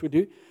a coach would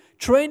do.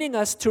 Training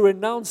us to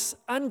renounce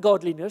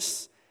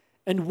ungodliness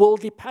and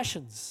worldly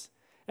passions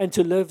and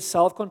to live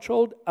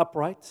self-controlled,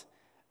 upright,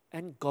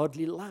 and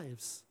godly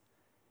lives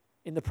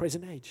in the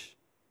present age,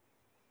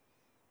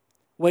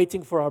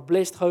 waiting for our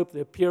blessed hope,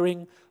 the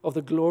appearing of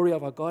the glory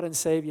of our God and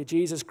Savior,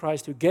 Jesus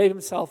Christ, who gave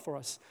himself for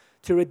us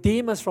to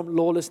redeem us from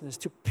lawlessness,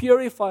 to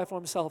purify for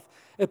himself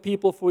a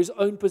people for his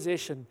own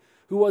possession,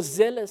 who was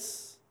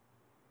zealous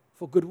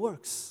for good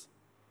works.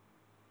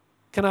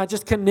 Can I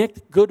just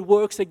connect good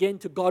works again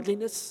to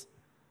godliness?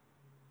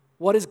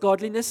 What is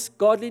godliness?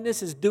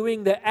 Godliness is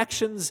doing the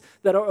actions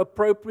that are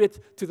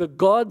appropriate to the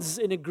gods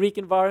in a Greek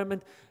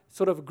environment,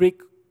 sort of Greek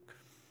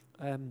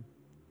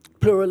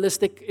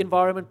pluralistic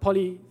environment,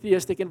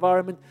 polytheistic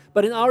environment,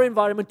 but in our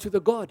environment to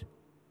the God.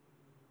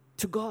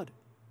 To God.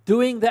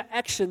 Doing the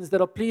actions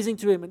that are pleasing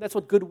to him, and that's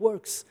what good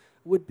works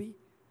would be.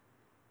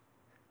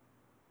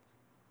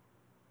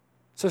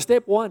 So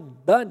step one,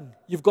 done.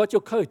 You've got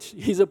your coach.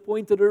 He's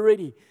appointed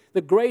already.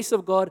 The grace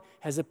of God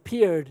has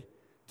appeared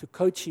to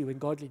coach you in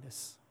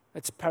godliness.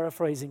 That's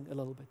paraphrasing a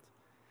little bit.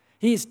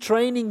 He's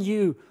training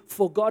you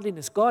for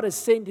godliness. God has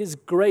sent his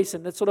grace,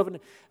 and that's sort of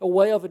a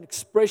way of an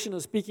expression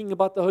of speaking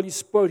about the Holy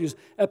Spirit who's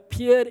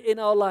appeared in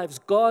our lives.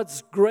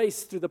 God's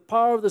grace through the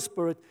power of the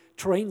Spirit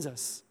trains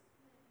us.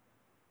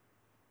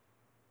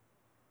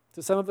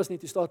 So some of us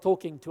need to start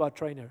talking to our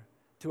trainer,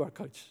 to our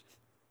coach.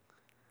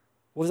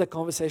 What is that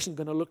conversation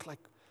going to look like?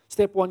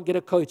 Step 1, get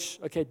a coach.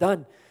 Okay,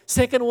 done.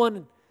 Second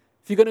one,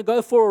 if you're going to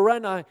go for a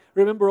run, I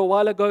remember a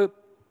while ago,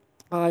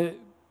 I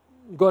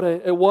got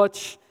a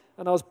watch,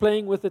 and I was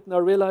playing with it, and I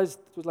realized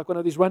it was like one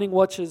of these running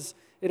watches.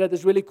 It had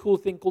this really cool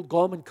thing called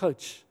Garmin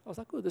Coach. I was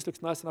like, oh, this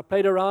looks nice. And I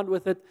played around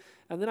with it.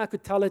 And then I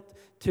could tell it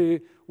to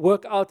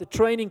work out a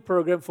training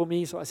program for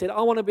me. So I said,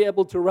 I want to be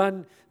able to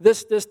run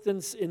this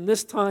distance in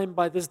this time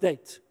by this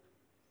date.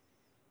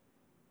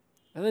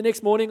 And the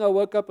next morning I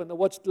woke up and the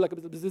watch did like a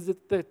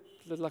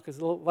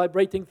little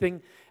vibrating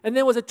thing. And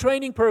there was a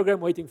training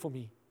program waiting for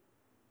me.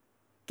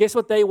 Guess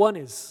what day 1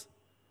 is?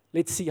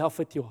 Let's see how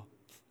fit you are.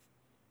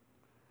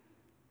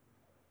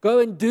 Go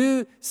and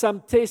do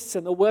some tests,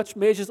 and the watch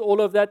measures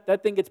all of that.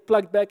 That thing gets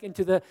plugged back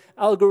into the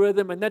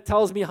algorithm, and that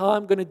tells me how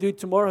I'm going to do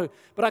tomorrow.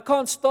 But I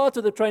can't start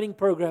with the training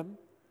program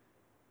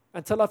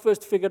until I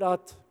first figured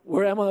out,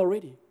 where am I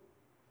already?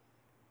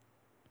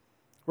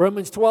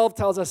 Romans 12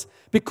 tells us,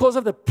 because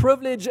of the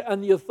privilege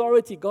and the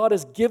authority God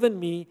has given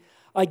me,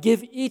 I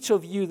give each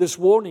of you this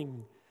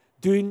warning.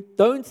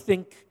 Don't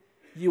think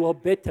you are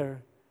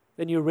better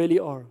than you really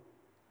are.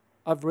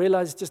 I've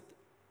realized, just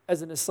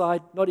as an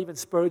aside, not even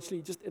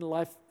spiritually, just in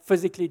life,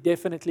 physically,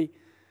 definitely,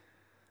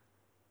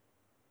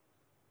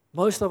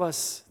 most of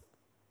us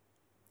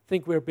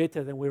think we're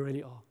better than we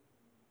really are.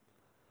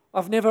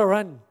 I've never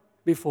run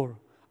before.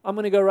 I'm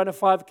going to go run a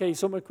 5K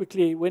somewhere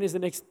quickly. When is the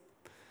next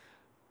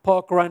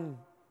park run?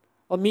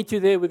 I'll meet you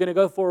there. We're going to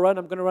go for a run.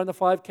 I'm going to run the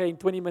 5K in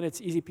 20 minutes,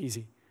 easy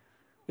peasy.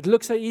 It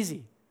looks so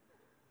easy.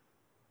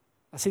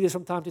 I see this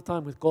from time to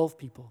time with golf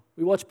people.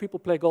 We watch people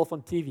play golf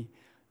on TV.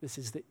 This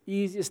is the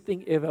easiest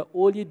thing ever.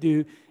 All you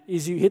do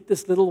is you hit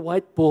this little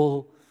white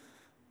ball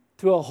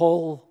to a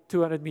hole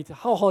 200 meters.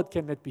 How hard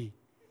can that be?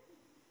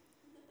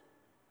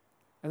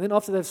 And then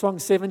after they've swung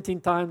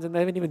 17 times and they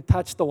haven't even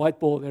touched the white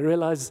ball, they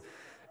realize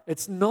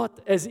it's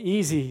not as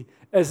easy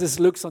as this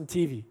looks on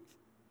TV.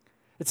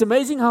 It's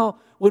amazing how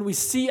when we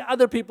see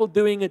other people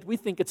doing it, we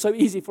think it's so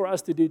easy for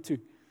us to do too.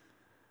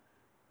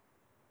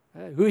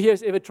 Who here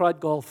has ever tried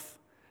golf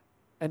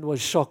and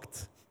was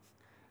shocked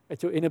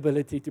at your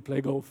inability to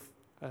play golf?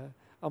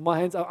 On my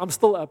hands, I'm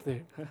still up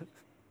there.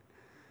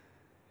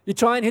 You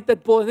try and hit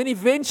that ball, and then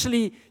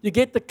eventually you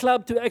get the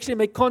club to actually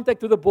make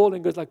contact with the ball, and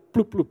it goes like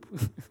bloop,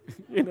 bloop.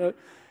 You know.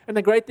 And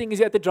the great thing is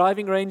you're at the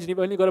driving range, and you've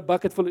only got a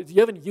bucket full. You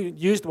haven't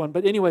used one,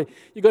 but anyway,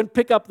 you go and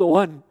pick up the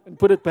one and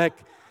put it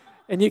back.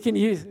 And you can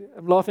use,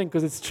 I'm laughing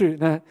because it's true.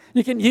 No,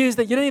 you can use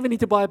that. You don't even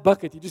need to buy a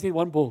bucket. You just need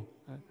one ball.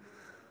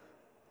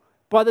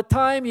 By the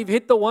time you've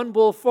hit the one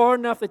ball far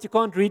enough that you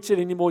can't reach it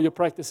anymore, your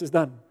practice is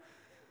done.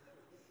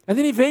 And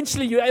then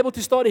eventually you're able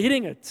to start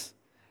hitting it.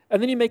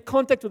 And then you make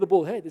contact with the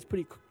ball. Hey, that's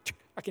pretty cool.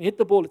 I can hit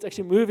the ball. It's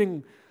actually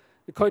moving.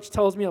 The coach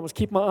tells me I must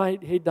keep my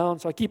head down.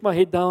 So I keep my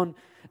head down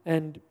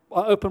and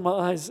I open my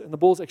eyes and the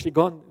ball's actually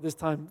gone this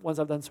time once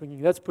I've done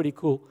swinging. That's pretty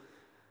cool.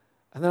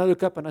 And then I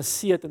look up and I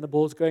see it and the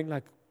ball's going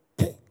like,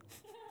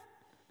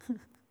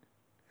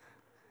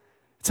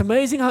 it's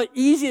amazing how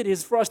easy it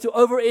is for us to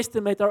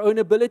overestimate our own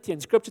ability.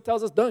 And Scripture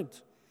tells us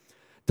don't.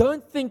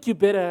 Don't think you're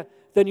better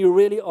than you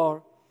really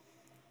are.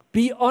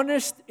 Be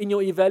honest in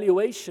your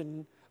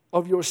evaluation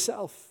of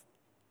yourself.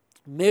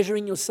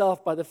 Measuring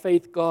yourself by the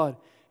faith God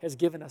has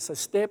given us. So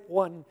step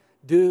 1,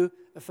 do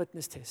a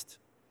fitness test.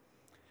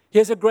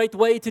 Here's a great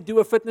way to do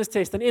a fitness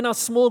test. And in our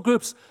small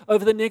groups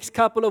over the next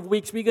couple of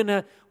weeks, we're going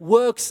to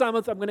work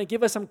I'm going to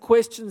give us some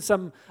questions,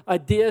 some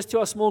ideas to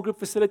our small group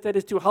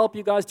facilitators to help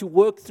you guys to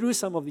work through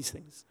some of these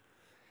things.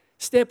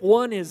 Step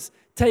 1 is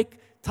take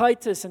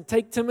Titus and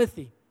take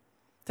Timothy.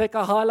 Take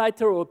a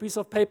highlighter or a piece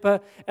of paper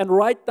and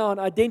write down,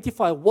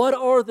 identify what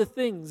are the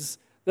things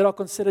that are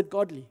considered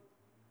godly.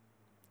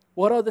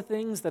 What are the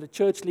things that a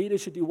church leader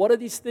should do? What are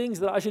these things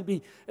that I should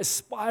be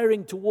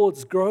aspiring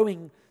towards,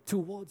 growing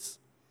towards?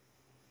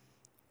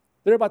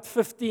 There are about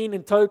 15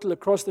 in total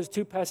across those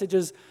 2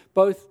 passages.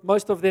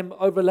 Most of them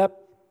overlap.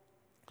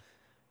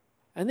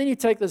 And then you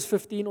take those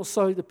 15 or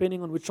so,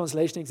 depending on which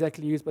translation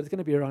exactly you use, but it's going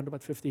to be around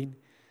about 15.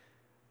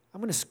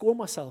 I'm going to score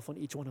myself on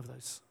each one of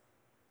those.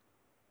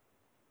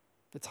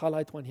 Let's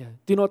highlight one here.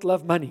 Do not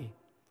love money.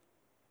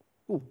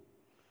 Ooh,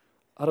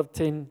 out of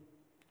 10.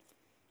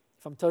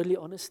 If I'm totally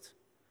honest,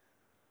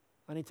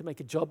 I need to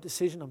make a job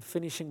decision. I'm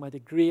finishing my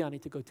degree. I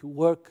need to go to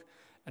work.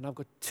 And I've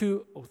got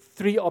 2 or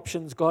 3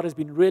 options. God has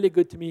been really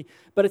good to me.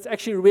 But it's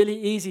actually really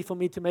easy for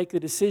me to make the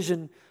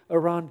decision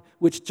around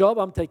which job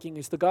I'm taking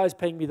is the guy who's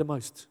paying me the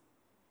most.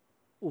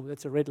 Oh,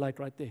 that's a red light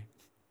right there.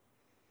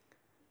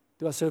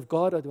 Do I serve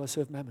God or do I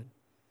serve Mammon?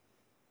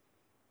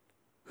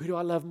 Who do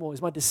I love more?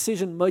 Is my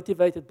decision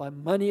motivated by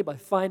money, by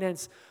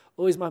finance,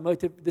 or is my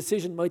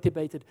decision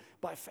motivated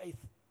by faith?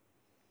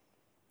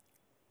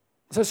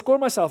 So score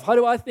myself. How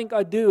do I think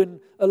I do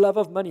in a love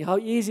of money? How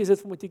easy is it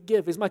for me to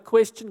give? Is my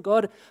question,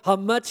 God, how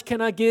much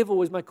can I give?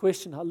 Or is my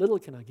question, how little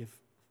can I give?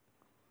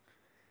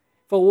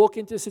 If I walk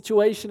into a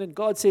situation and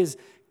God says,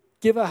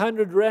 give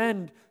 100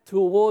 rand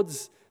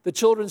towards the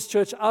children's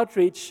church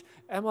outreach,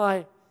 am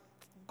I,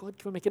 God,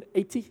 can we make it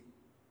 80?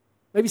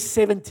 Maybe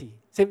 70.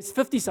 Say,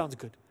 50 sounds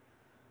good.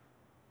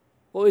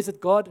 Or is it,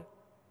 God,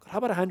 how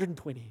about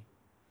 120?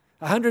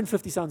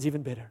 150 sounds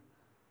even better.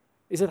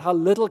 Is it how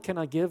little can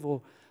I give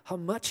or how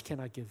much can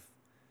I give?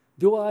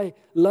 Do I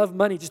love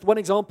money? Just one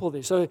example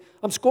there. So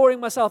I'm scoring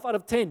myself out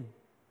of 10.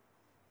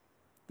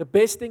 The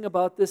best thing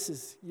about this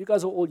is, you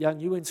guys are all young.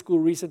 You were in school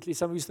recently.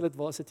 Some of you still at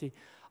varsity.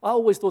 I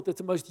always thought that's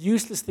the most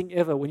useless thing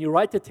ever when you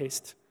write a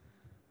test,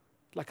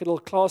 like a little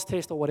class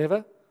test or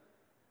whatever,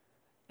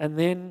 and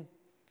then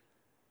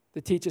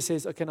the teacher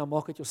says, okay, now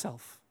mark it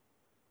yourself.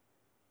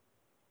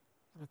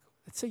 I'm like,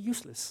 that's so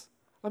useless.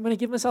 I'm going to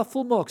give myself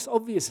full marks,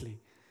 obviously.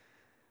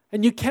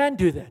 And you can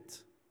do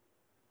that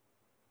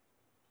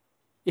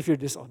if you're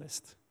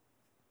dishonest.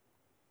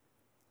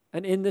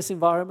 And in this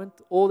environment,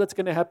 all that's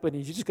going to happen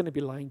is you're just going to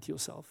be lying to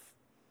yourself.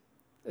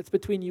 It's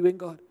between you and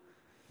God.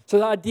 So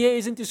the idea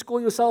isn't to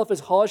score yourself as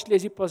harshly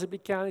as you possibly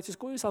can. It's to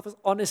score yourself as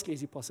honestly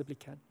as you possibly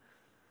can.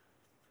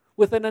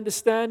 With an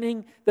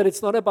understanding that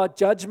it's not about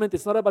judgment,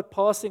 it's not about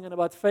passing and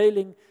about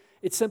failing.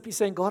 It's simply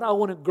saying, God, I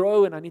want to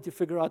grow and I need to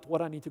figure out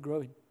what I need to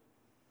grow in.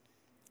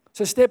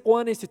 So step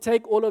 1 is to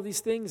take all of these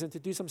things and to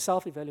do some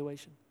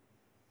self-evaluation.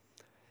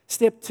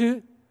 Step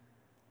 2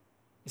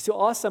 is to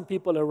ask some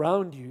people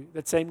around you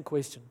that same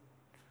question.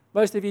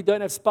 Most of you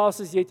don't have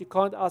spouses yet. You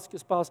can't ask your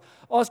spouse.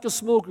 Ask your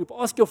small group.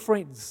 Ask your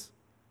friends.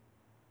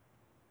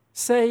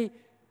 Say,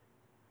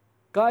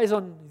 guys,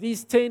 on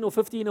these 10 or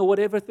 15 or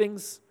whatever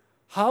things,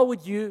 how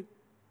would you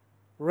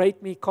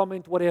rate me,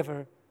 comment,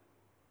 whatever,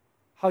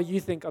 how you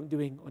think I'm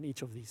doing on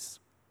each of these?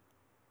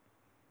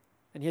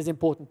 And here's the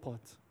important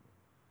part.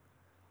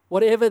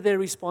 Whatever their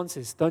response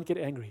is, don't get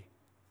angry.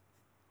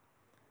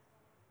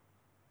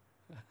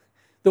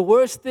 The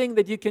worst thing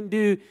that you can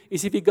do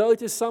is if you go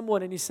to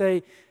someone and you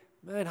say,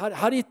 man,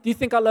 how do you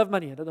think I love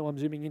money? I don't know why I'm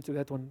zooming into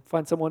that one.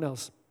 Find someone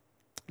else.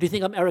 Do you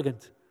think I'm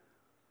arrogant?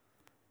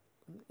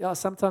 Yeah,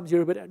 sometimes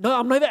you're a bit. No,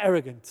 I'm never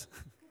arrogant.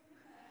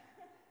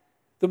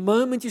 The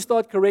moment you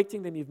start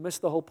correcting them, you've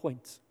missed the whole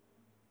point.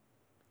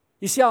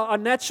 You see, our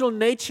natural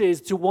nature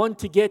is to want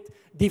to get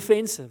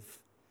defensive.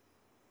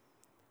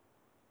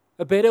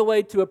 A better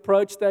way to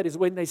approach that is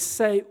when they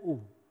say,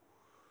 ooh,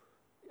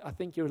 I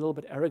think you're a little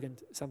bit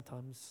arrogant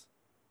sometimes.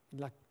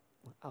 Like,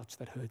 ouch,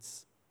 that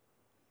hurts.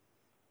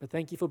 But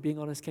thank you for being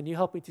honest. Can you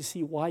help me to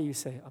see why you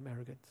say I'm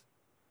arrogant?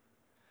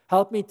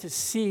 Help me to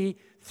see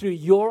through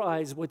your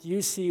eyes what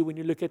you see when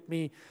you look at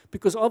me.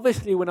 Because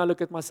obviously when I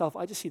look at myself,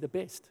 I just see the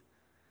best.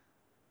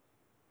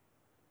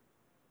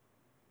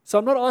 So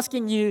I'm not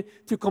asking you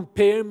to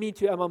compare me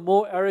to, am I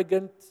more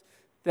arrogant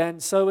than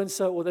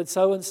so-and-so or than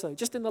so-and-so?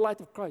 Just in the light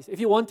of Christ.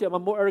 If you want to, am I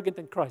more arrogant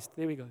than Christ?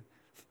 There we go.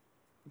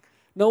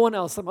 No one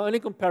else. My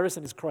only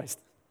comparison is Christ.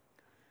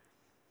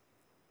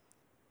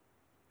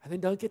 And then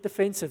don't get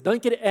defensive.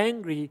 Don't get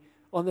angry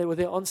with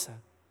their answer.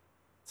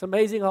 It's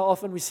amazing how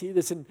often we see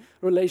this in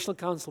relational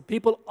counsel.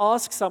 People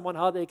ask someone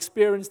how they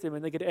experienced them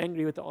and they get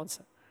angry with the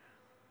answer.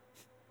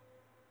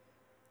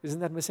 Isn't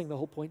that missing the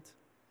whole point?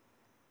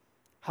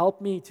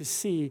 Help me to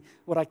see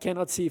what I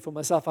cannot see for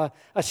myself. I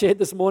shared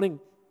this morning,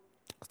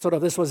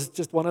 this was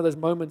just one of those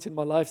moments in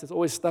my life that's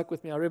always stuck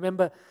with me. I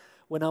remember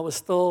when I was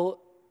still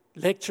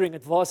lecturing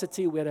at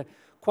varsity, we had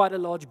quite a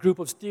large group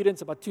of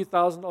students, about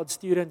 2,000 odd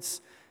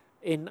students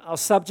in our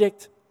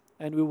subject,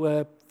 and we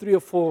were 3 or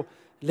 4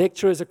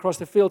 lecturers across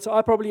the field. So I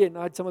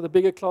had some of the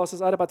bigger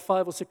classes. I had about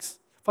 500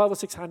 or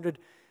 600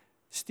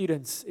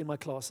 students in my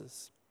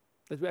classes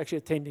that were actually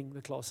attending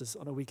the classes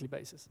on a weekly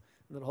basis.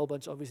 And then a whole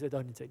bunch, obviously, they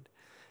don't attend.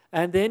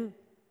 And then,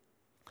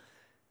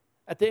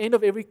 at the end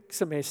of every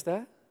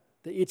semester,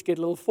 they each get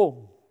a little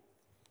form.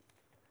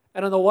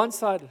 And on the one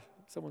side,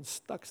 someone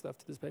stuck stuff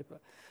to this paper.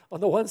 On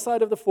the one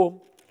side of the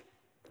form,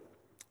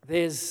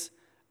 there's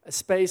a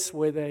space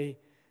where they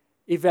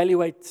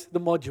evaluate the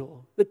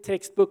module, the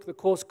textbook, the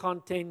course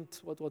content,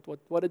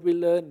 what did we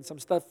learn, some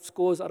stuff,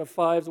 scores out of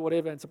 5s or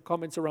whatever, and some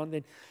comments around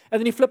it. And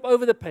then you flip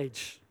over the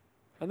page,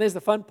 and there's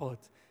the fun part,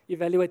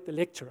 evaluate the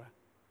lecturer.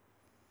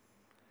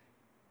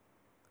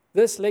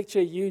 This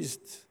lecture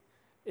used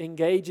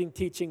engaging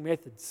teaching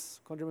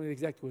methods. Can't remember the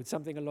exact word,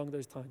 something along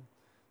those lines.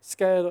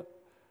 Scale,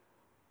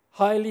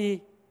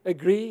 highly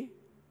agree,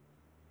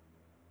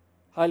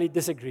 highly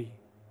disagree.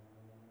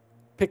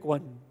 Pick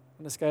one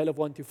on a scale of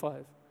 1 to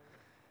 5.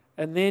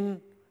 And then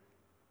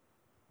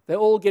they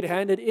all get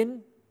handed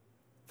in.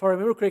 If I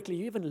remember correctly,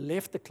 you even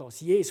left the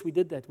class. Yes, we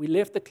did that. We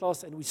left the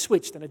class and we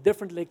switched, and a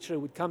different lecturer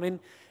would come in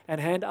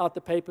and hand out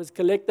the papers,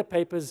 collect the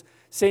papers,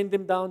 send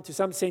them down to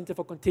some center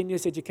for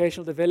continuous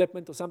educational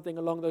development or something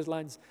along those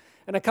lines.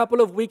 And a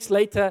couple of weeks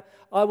later,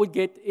 I would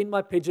get in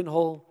my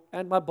pigeonhole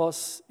and my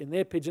boss in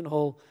their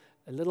pigeonhole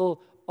a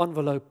little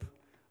envelope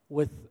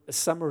with a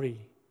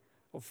summary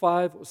of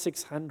 500 or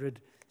 600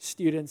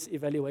 students'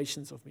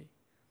 evaluations of me.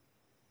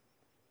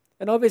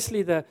 And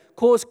obviously the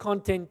course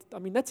content,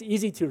 that's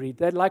easy to read.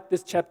 They like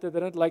this chapter, they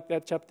don't like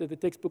that chapter. The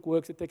textbook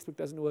works, the textbook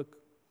doesn't work.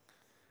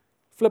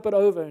 Flip it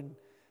over, and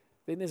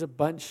then there's a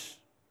bunch.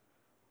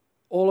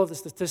 All of the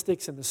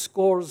statistics and the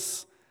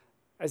scores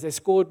as they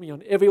scored me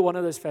on every one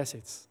of those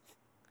facets.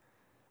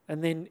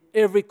 And then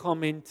every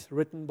comment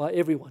written by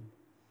everyone.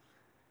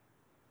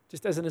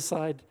 just as an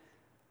aside,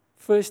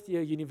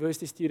 first-year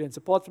university students,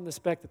 apart from the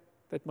fact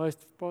that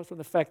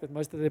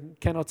most of them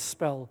cannot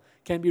spell,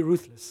 can be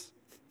ruthless.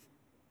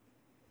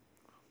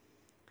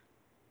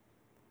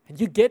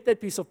 And you get that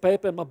piece of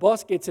paper, and my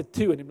boss gets it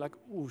too, and I'm like,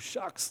 oh,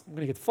 shucks, I'm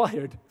going to get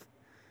fired.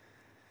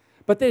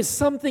 But there's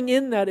something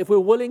in that if we're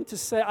willing to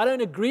say, I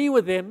don't agree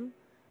with them,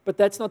 but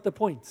that's not the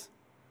point.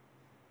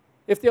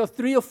 If there are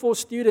 3 or 4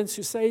 students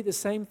who say the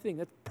same thing,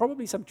 there's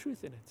probably some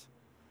truth in it.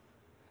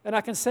 And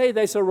I can say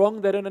they're so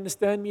wrong, they don't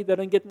understand me, they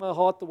don't get my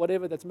heart or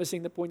whatever, that's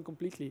missing the point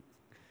completely.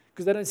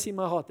 Because they don't see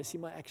my heart, they see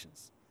my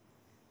actions.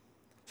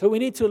 So we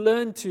need to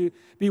learn to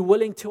be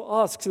willing to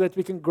ask so that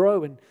we can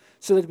grow and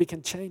so that we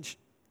can change.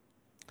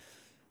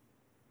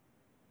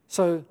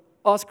 So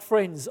ask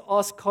friends,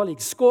 ask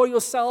colleagues, score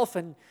yourself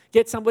and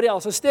get somebody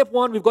else. So step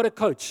 1, we've got a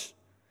coach.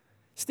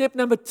 Step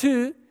number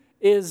 2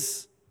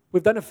 is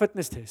we've done a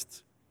fitness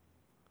test.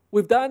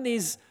 We've done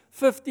these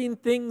 15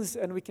 things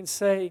and we can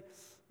say,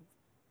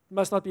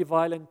 must not be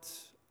violent.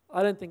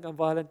 I don't think I'm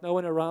violent. No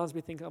one around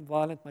me thinks I'm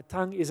violent. My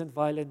tongue isn't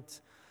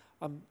violent.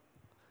 I'm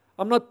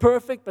not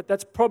perfect, but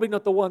that's probably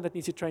not the one that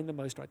needs to train the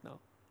most right now.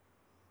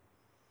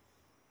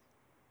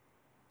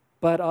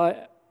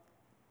 But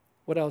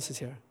what else is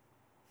here?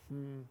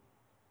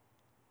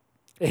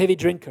 A heavy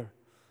drinker.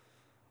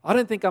 I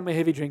don't think I'm a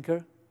heavy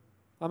drinker.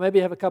 I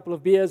maybe have a couple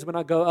of beers when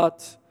I go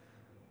out.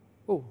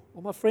 Oh,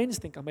 all my friends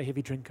think I'm a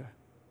heavy drinker.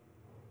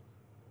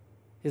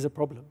 Here's a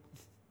problem.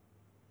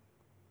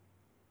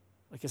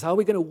 Okay, so how are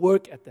we going to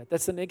work at that?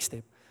 That's the next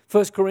step.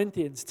 1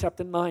 Corinthians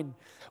chapter 9.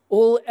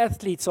 All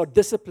athletes are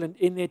disciplined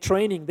in their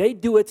training. They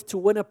do it to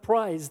win a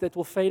prize that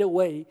will fade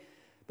away,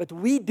 but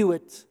we do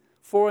it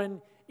for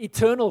an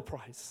eternal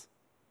prize.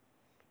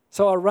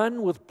 So I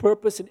run with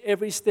purpose in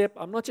every step.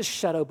 I'm not just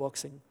shadow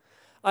boxing.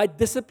 I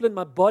discipline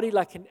my body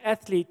like an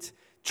athlete,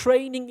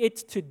 training it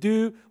to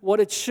do what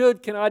it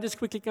should. Can I just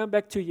quickly come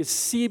back to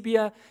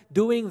Eusebia,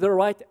 doing the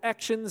right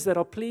actions that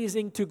are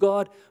pleasing to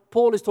God?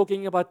 Paul is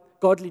talking about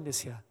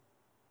godliness here.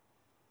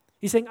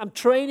 He's saying, I'm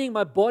training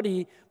my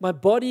body. My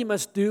body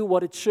must do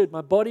what it should.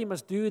 My body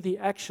must do the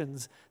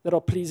actions that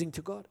are pleasing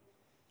to God.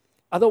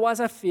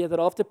 Otherwise, I fear that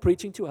after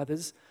preaching to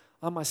others,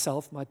 I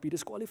myself might be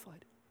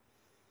disqualified.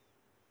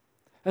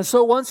 And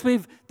so once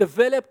we've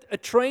developed a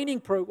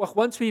training program,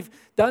 once we've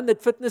done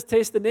that fitness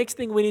test, the next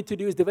thing we need to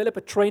do is develop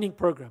a training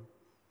program.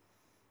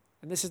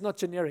 And this is not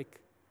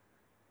generic.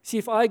 See,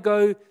 if I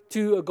go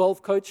to a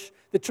golf coach,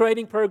 the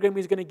training program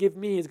he's going to give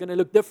me is going to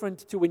look different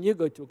to when you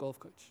go to a golf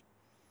coach.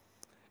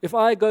 If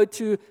I go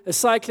to a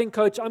cycling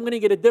coach, I'm going to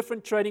get a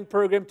different training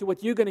program to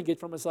what you're going to get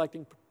from a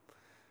cycling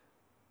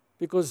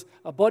because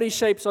our body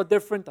shapes are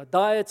different, our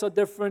diets are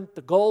different,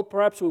 the goal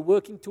perhaps we're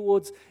working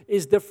towards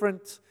is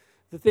different.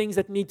 The things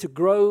that need to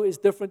grow is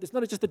different. It's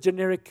not just a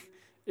generic,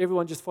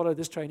 everyone just follow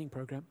this training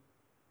program.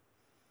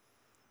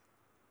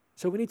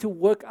 So we need to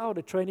work out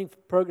a training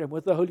program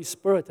with the Holy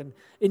Spirit. And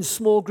in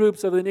small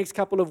groups over the next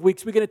couple of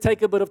weeks, we're going to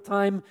take a bit of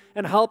time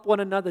and help one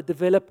another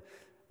develop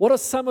what are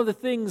some of the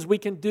things we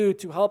can do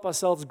to help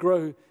ourselves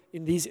grow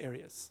in these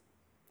areas.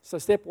 So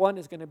step 1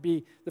 is going to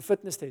be the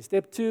fitness test.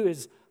 Step 2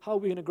 is how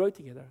we're going to grow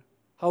together.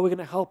 How we're going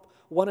to help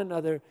one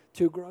another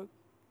to grow.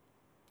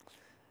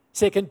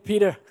 2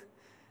 Peter,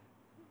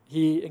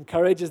 he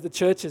encourages the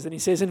churches and he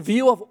says, in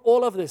view of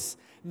all of this,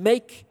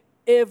 make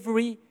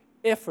every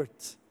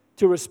effort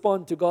to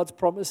respond to God's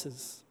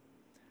promises.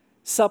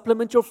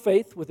 Supplement your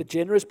faith with a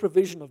generous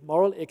provision of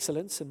moral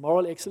excellence, and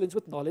moral excellence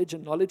with knowledge,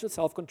 and knowledge with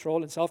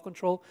self-control, and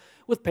self-control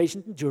with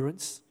patient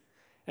endurance,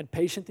 and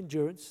patient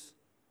endurance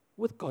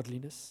with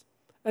godliness,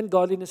 and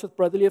godliness with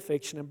brotherly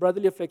affection, and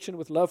brotherly affection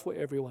with love for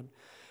everyone.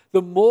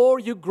 The more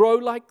you grow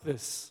like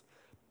this,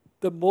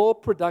 the more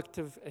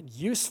productive and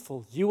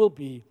useful you will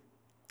be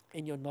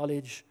in your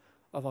knowledge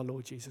of our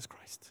Lord Jesus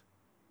Christ.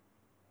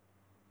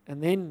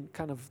 And then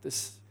kind of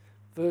this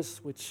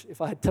verse, which if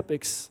I had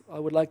Tipex, I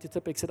would like to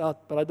Tipex it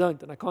out, but I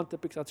don't, and I can't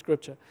Tipex out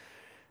Scripture.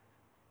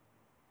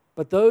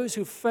 But those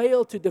who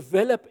fail to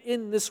develop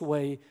in this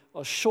way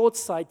are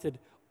short-sighted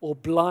or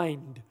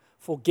blind,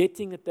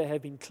 forgetting that they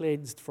have been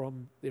cleansed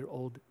from their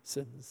old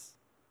sins.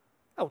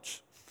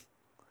 Ouch.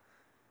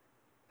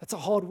 That's a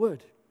hard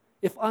word.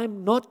 If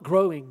I'm not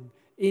growing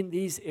in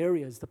these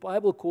areas, the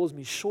Bible calls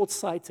me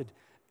short-sighted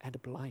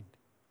and blind.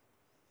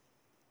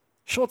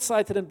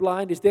 Short-sighted and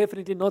blind is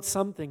definitely not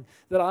something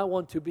that I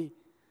want to be.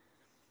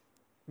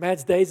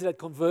 Mads Daisy at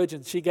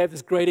Convergence, she gave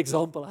this great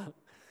example.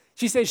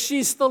 She says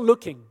she's still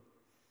looking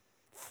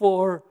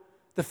for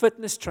the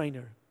fitness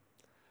trainer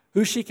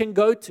who she can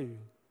go to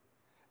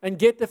and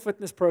get the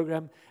fitness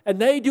program, and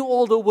they do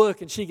all the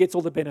work and she gets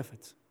all the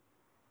benefits.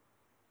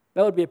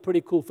 That would be a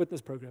pretty cool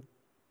fitness program.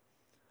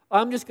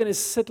 I'm just going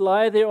to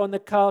lie there on the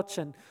couch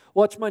and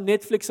watch my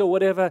Netflix or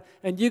whatever,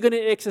 and you're going to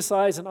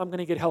exercise and I'm going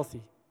to get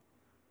healthy.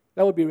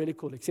 That would be really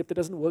cool, except it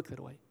doesn't work that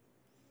way.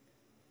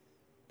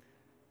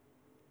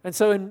 And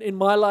so in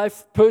my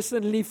life,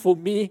 personally, for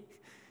me,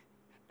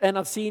 and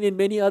I've seen in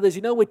many others,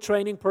 you know where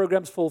training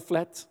programs fall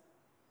flat?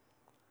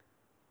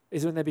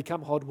 Is when they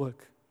become hard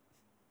work.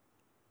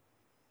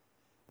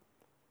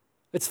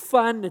 It's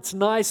fun, it's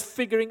nice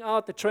figuring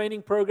out the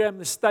training program,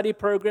 the study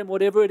program,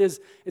 whatever it is.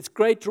 It's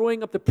great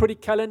drawing up the pretty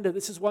calendar.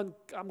 This is one,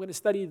 I'm going to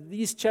study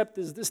these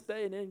chapters this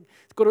day, and then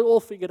it's got it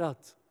all figured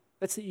out.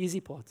 That's the easy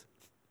part.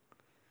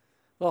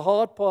 The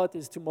hard part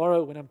is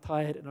tomorrow when I'm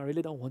tired and I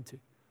really don't want to.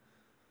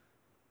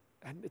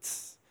 And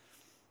it's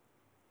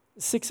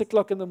 6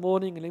 o'clock in the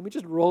morning, and let me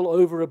just roll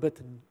over a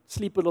bit and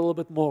sleep a little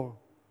bit more.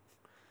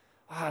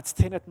 It's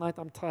 10 at night,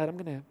 I'm tired,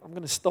 I'm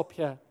gonna stop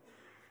here.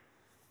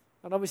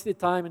 And obviously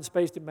time and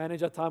space to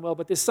manage our time well,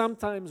 but there's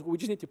sometimes we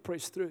just need to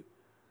press through.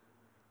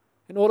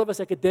 And all of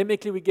us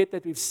academically, we get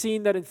that. We've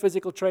seen that in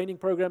physical training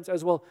programs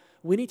as well.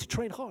 We need to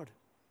train hard.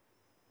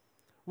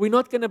 We're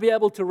not going to be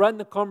able to run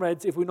the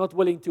comrades if we're not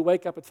willing to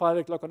wake up at 5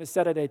 o'clock on a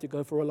Saturday to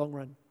go for a long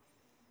run.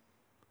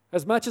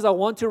 As much as I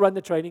want to run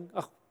the training,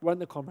 run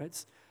the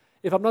comrades,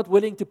 if I'm not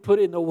willing to put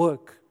in the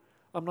work,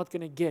 I'm not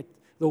going to get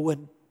the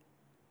win.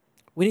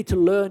 We need to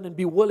learn and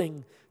be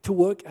willing to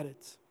work at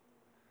it.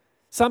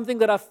 Something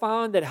that I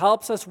found that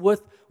helps us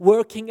with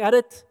working at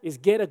it is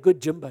get a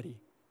good gym buddy.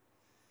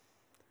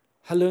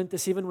 I learned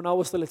this even when I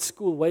was still at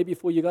school, way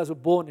before you guys were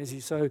born, as you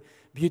so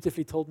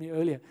beautifully told me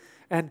earlier.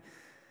 And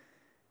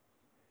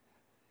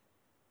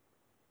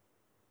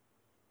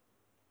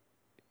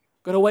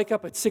got to wake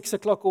up at 6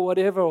 o'clock or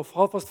whatever, or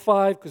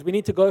 5:30, because we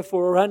need to go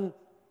for a run.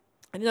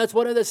 And it's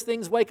one of those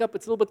things, wake up,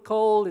 it's a little bit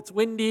cold, it's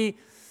windy.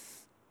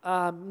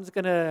 I'm just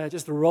going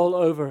to roll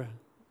over.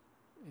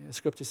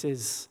 Scripture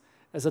says,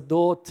 as a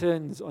door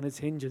turns on its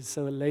hinges,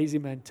 so a lazy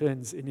man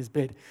turns in his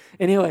bed.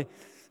 Anyway,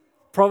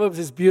 Proverbs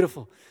is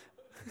beautiful.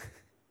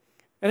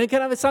 And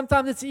then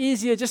sometimes it's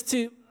easier just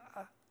to,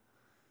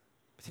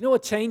 but you know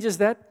what changes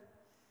that?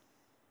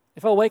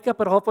 If I wake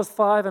up at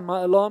 5:30 and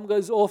my alarm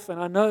goes off and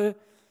I know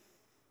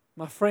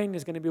my friend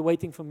is going to be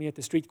waiting for me at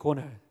the street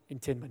corner in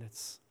 10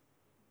 minutes,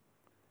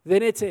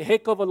 then it's a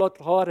heck of a lot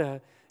harder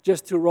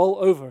just to roll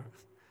over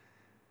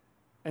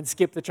and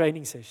skip the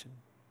training session.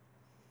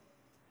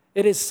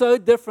 It is so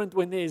different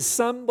when there is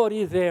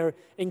somebody there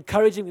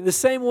encouraging me. The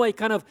same way,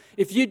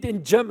 if you're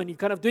in gym and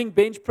you're doing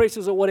bench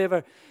presses or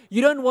whatever,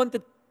 you don't want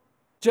the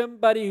gym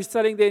buddy who's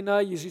sitting there, no,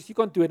 you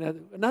can't do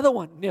another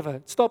one.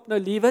 Never. Stop, no,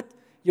 leave it.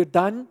 You're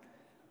done.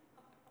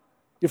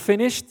 You're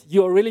finished.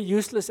 You are really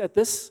useless at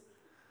this.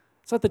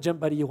 It's not the gym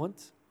buddy you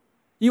want.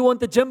 You want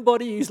the gym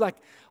buddy who's like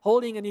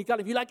holding and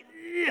you're like,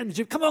 in the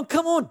gym, come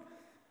on.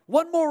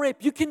 One more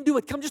rep. You can do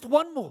it. Come, just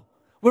one more.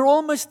 We're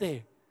almost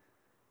there.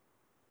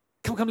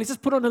 Come, let's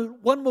just put on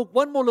one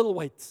more little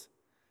weight.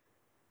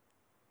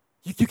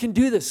 You can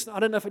do this. I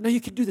don't know no,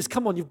 you can do this.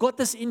 Come on, you've got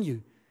this in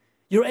you.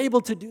 You're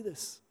able to do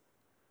this.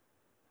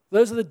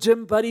 Those are the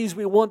gym buddies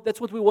we want.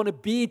 That's what we want to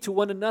be to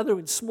one another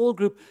in small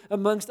group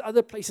amongst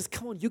other places.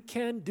 Come on, you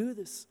can do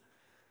this.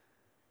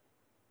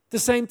 At the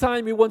same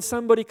time, you want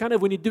somebody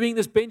when you're doing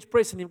this bench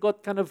press and you've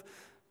got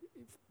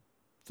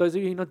those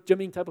of you who are not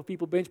gymming type of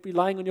people, bench be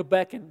lying on your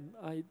back, and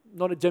I'm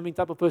not a gymming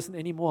type of person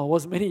anymore. I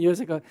was many years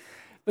ago.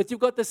 But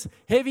you've got this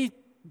heavy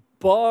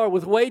bar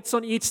with weights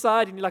on each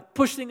side, and you're like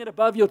pushing it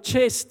above your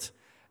chest.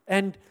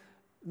 And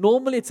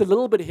normally it's a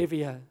little bit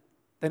heavier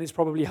than is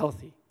probably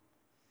healthy.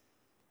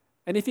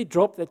 And if you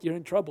drop that, you're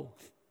in trouble.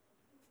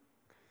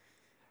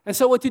 And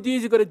so what you do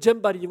is you've got a gym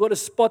buddy, you've got a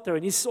spotter,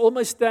 and he's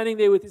almost standing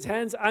there with his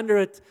hands under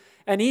it,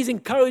 and he's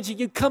encouraging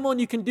you, come on,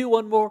 you can do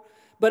one more.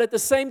 But at the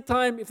same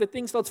time, if the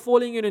thing starts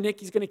falling in your neck,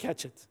 he's going to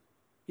catch it.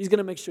 He's going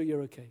to make sure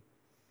you're okay.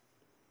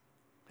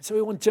 So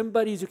we want gym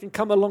buddies who can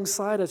come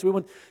alongside us. We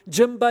want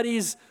gym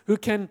buddies who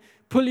can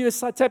pull you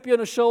aside, tap you on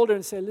the shoulder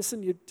and say,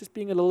 listen, you're just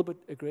being a little bit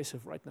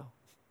aggressive right now.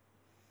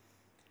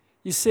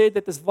 You said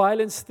that this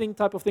violence thing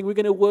type of thing, we're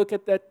going to work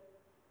at that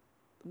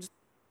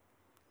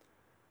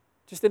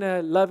just in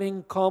a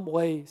loving, calm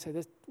way. Say,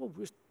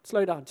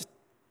 slow down, just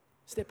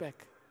step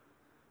back.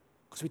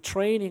 Because we're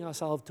training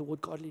ourselves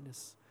toward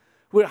godliness.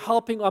 We're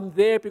helping. I'm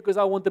there because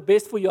I want the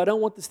best for you. I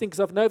don't want this thing, because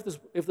I know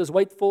if this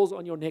weight falls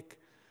on your neck,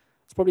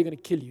 it's probably going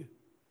to kill you.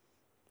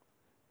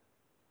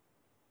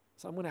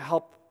 So I'm going to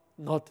help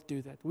not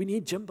do that. We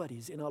need gym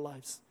buddies in our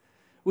lives.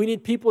 We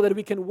need people that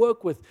we can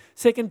work with.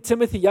 2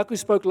 Timothy, Yaku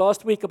spoke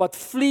last week about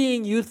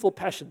fleeing youthful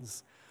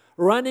passions,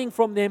 running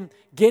from them,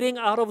 getting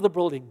out of the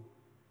building.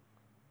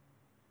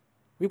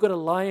 We've got a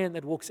lion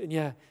that walks in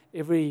here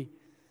every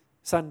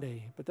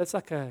Sunday, but that's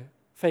like a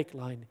fake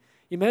lion.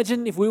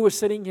 Imagine if we were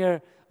sitting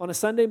here on a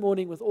Sunday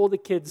morning with all the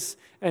kids,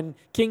 and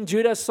King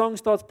Judah's song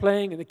starts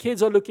playing, and the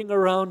kids are looking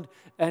around,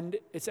 and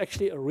it's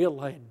actually a real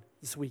lion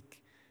this week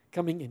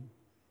coming in.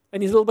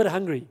 And he's a little bit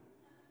hungry.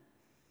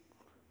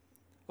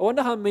 I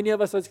wonder how many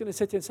of us are just going to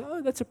sit here and say,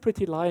 oh, that's a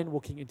pretty lion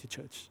walking into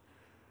church.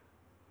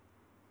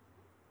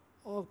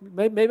 Oh,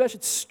 maybe I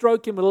should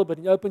stroke him a little bit.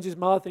 And he opens his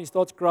mouth and he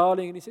starts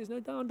growling and he says, no,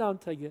 down,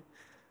 tiger.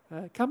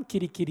 Come,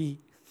 kitty.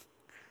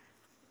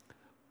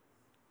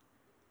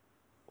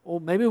 Or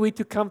maybe we're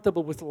too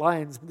comfortable with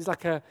lions. There's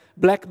like a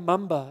black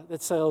mamba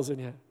that sails in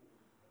here.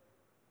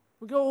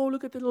 We go, oh,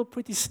 look at the little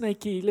pretty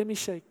snakey. Let me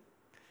shake.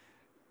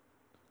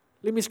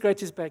 Let me scratch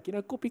his back.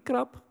 Koppie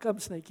krap, come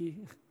snakey.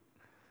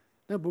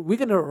 No, but we're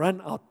going to run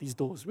out these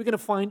doors. We're going to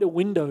find a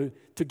window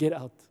to get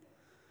out.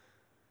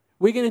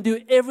 We're going to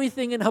do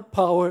everything in our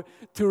power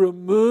to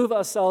remove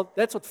ourselves.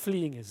 That's what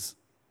fleeing is.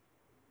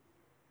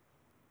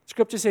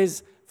 Scripture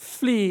says,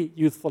 flee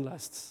youthful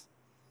lusts.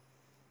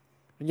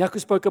 And Jaco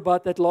spoke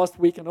about that last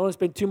week, and I don't want to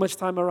spend too much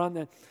time around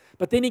that.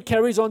 But then he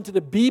carries on to the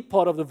B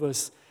part of the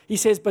verse. He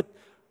says, but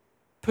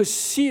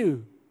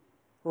pursue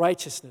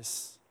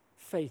righteousness,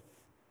 faith,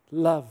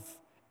 love,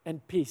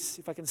 and peace.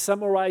 If I can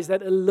summarize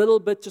that a little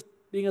bit, just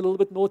being a little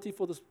bit naughty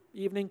for this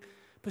evening,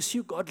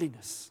 pursue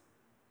godliness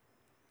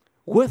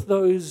with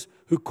those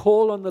who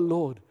call on the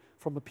Lord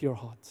from a pure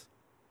heart.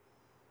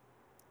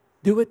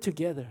 Do it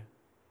together.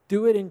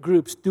 Do it in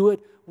groups. Do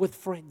it with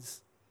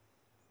friends.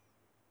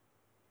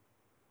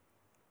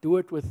 Do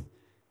it with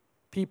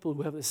people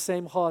who have the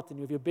same heart and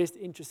who have your best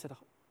interest at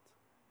heart.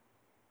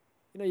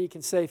 You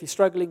can say if you're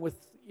struggling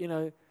with,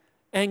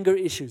 anger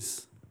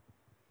issues,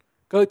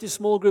 go to a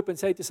small group and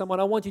say to someone,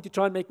 I want you to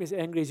try and make me as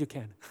angry as you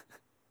can.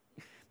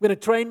 I'm going to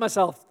train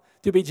myself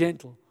to be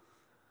gentle.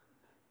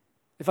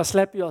 If I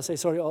slap you, I'll say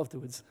sorry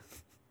afterwards.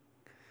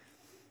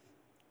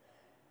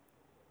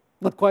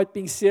 Not quite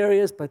being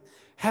serious, but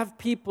have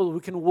people who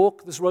can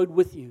walk this road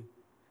with you,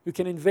 who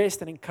can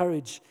invest and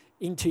encourage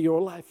into your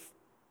life.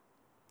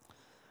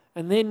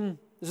 And then,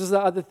 this is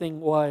the other thing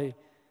why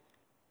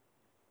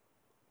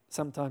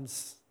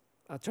sometimes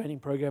our training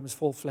programs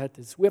fall flat,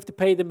 is we have to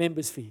pay the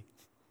members fee.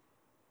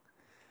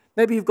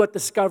 Maybe you've got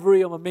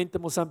Discovery or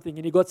Momentum or something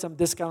and you've got some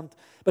discount.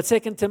 But 2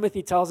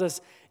 Timothy tells us,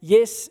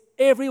 yes,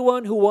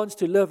 everyone who wants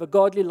to live a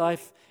godly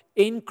life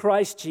in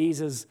Christ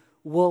Jesus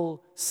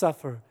will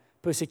suffer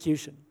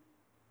persecution.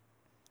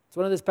 It's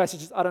one of those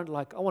passages I don't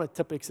like. I want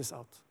to Tipex this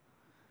out.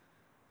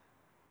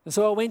 And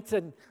so I went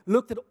and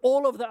looked at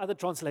all of the other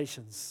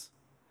translations.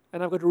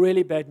 And I've got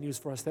really bad news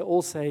for us. They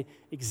all say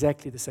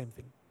exactly the same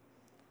thing.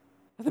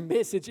 And the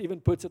Message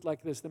even puts it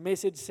like this. The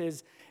Message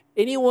says,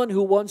 anyone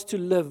who wants to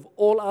live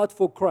all out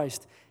for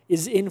Christ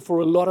is in for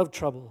a lot of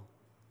trouble.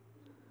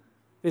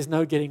 There's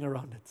no getting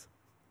around it.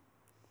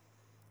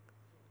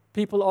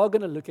 People are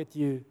going to look at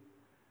you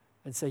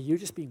and say, you're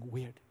just being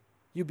weird.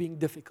 You're being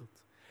difficult.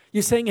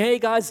 You're saying, hey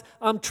guys,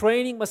 I'm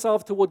training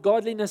myself toward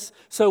godliness.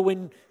 So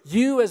when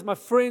you, as my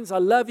friends, I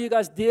love you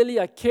guys dearly,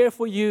 I care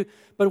for you.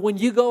 But when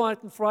you go out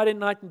on Friday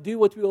night and do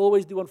what we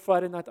always do on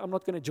Friday night, I'm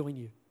not going to join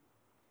you.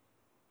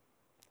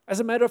 As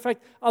a matter of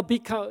fact,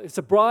 it's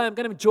a braai. I'm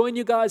going to join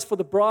you guys for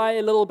the braai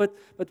a little bit.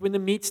 But when the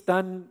meet's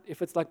done,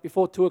 if it's like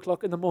before 2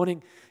 o'clock in the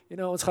morning,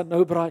 it's got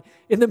no braai.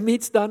 When the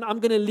meet's done, I'm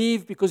going to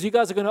leave because you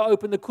guys are going to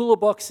open the cooler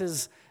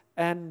boxes.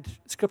 And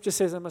Scripture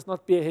says I must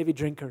not be a heavy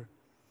drinker.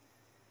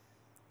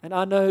 And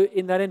I know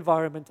in that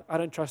environment, I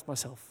don't trust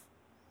myself.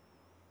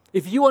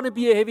 If you want to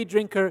be a heavy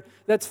drinker,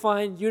 that's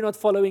fine. You're not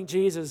following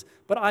Jesus.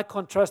 But I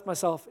can't trust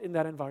myself in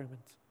that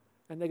environment.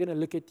 And they're going to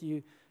look at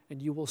you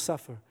and you will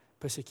suffer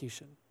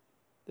persecution.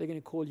 They're going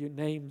to call you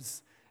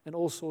names and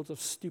all sorts of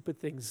stupid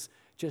things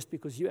just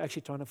because you're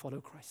actually trying to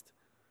follow Christ.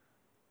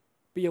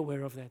 Be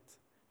aware of that.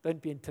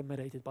 Don't be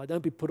intimidated by it.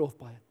 Don't be put off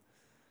by it.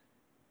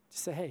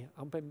 Just say, hey,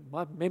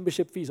 my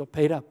membership fees are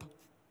paid up.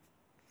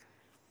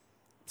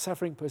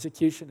 Suffering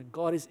persecution, and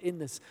God is in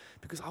this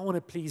because I want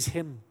to please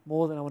Him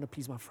more than I want to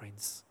please my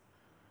friends.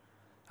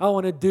 I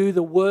want to do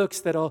the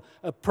works that are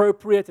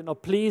appropriate and are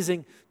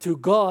pleasing to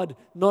God,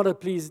 not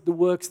the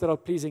works that are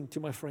pleasing to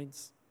my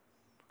friends.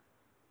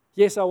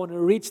 Yes, I want to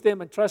reach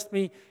them, and trust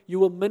me, you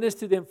will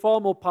minister to them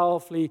far more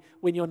powerfully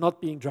when you're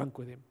not being drunk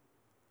with them.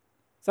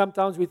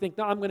 Sometimes we think,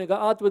 no, I'm going to go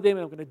out with them,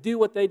 and I'm going to do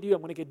what they do,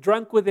 I'm going to get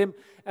drunk with them,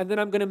 and then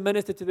I'm going to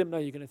minister to them. No,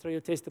 you're going to throw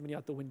your testimony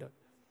out the window.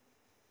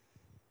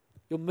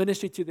 Your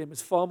ministry to them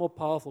is far more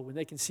powerful when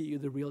they can see you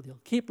the real deal.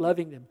 Keep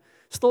loving them.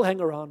 Still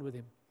hang around with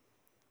them.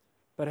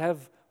 But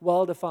have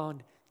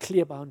well-defined,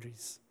 clear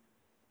boundaries.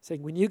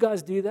 Saying, when you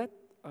guys do that,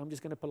 I'm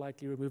just going to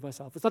politely remove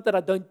myself. It's not that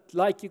I don't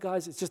like you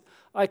guys. It's just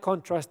I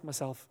can't trust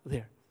myself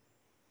there.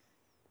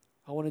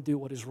 I want to do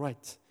what is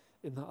right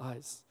in the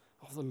eyes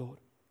of the Lord.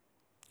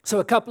 So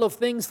a couple of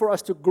things for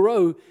us to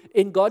grow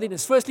in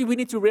godliness. Firstly, we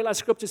need to realize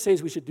Scripture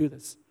says we should do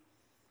this.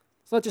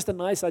 It's not just a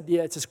nice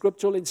idea. It's a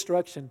scriptural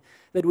instruction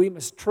that we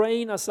must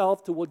train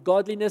ourselves toward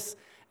godliness.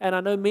 And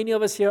I know many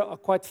of us here are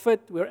quite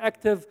fit. We're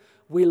active.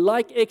 We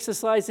like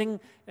exercising.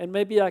 And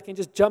maybe I can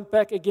just jump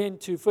back again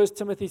to 1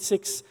 Timothy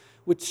 6,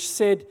 which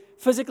said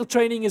physical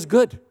training is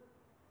good.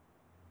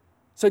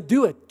 So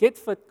do it. Get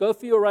fit. Go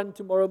for your run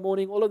tomorrow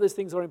morning. All of those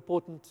things are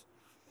important.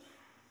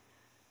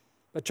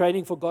 But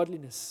training for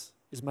godliness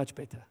is much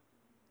better.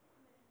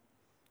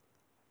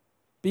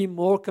 Be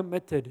more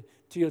committed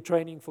to your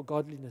training for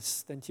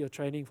godliness than to your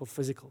training for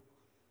physical.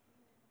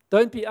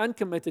 Don't be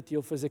uncommitted to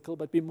your physical,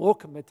 but be more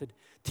committed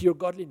to your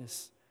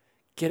godliness.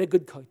 Get a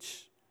good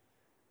coach.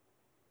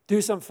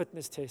 Do some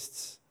fitness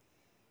tests.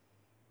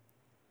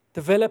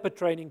 Develop a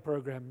training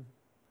program.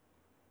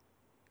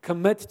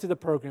 Commit to the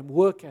program.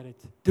 Work at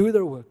it. Do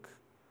their work.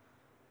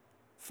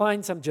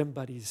 Find some gym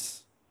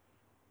buddies.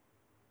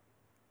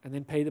 And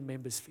then pay the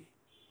members fee.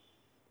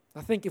 I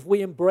think if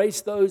we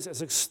embrace those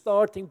as a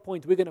starting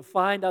point, we're going to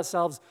find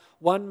ourselves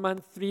 1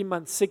 month, 3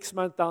 months, 6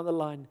 months down the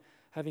line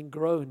having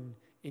grown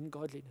in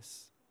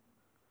godliness.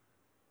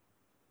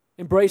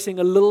 embracing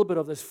a little bit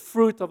of this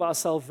fruit of our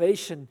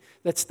salvation,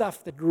 that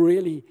stuff that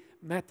really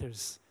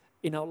matters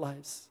in our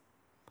lives.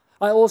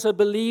 I also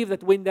believe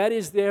that when that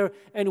is there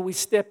and we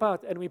step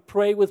out and we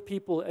pray with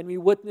people and we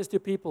witness to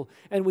people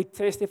and we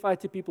testify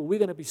to people, we're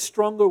going to be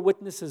stronger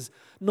witnesses,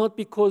 not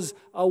because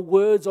our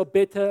words are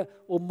better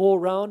or more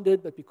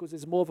rounded, but because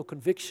there's more of a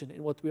conviction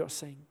in what we are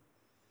saying.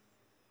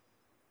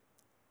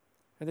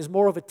 And there's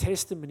more of a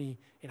testimony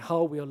in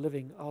how we are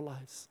living our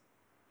lives.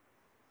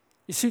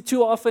 You see,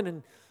 too often,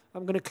 and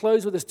I'm going to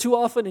close with this, too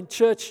often in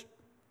church,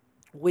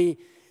 we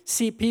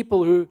see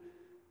people who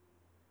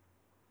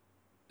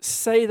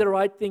say the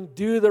right thing,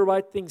 do the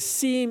right thing,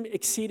 seem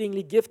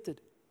exceedingly gifted.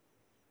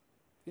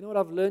 You know what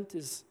I've learned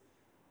is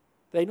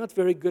they're not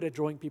very good at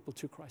drawing people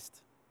to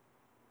Christ.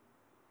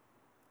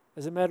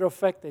 As a matter of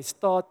fact, they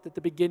start at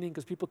the beginning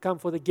because people come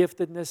for the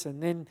giftedness,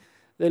 and then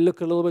they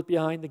look a little bit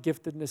behind the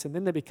giftedness, and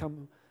then they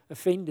become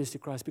offenders to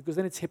Christ, because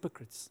then it's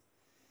hypocrites.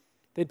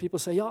 Then people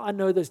say, yeah, I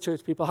know those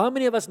church people. How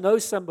many of us know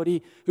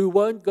somebody who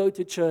won't go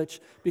to church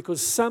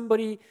because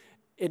somebody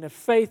in a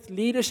faith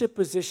leadership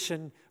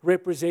position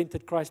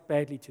represented Christ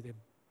badly to them?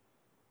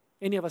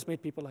 Any of us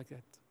met people like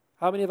that?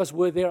 How many of us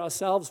were there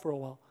ourselves for a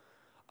while?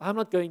 I'm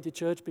not going to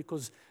church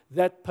because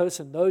that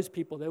person, those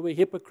people, they were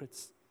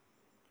hypocrites.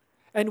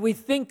 And we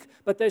think,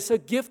 but they're so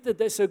gifted,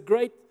 they're so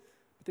great.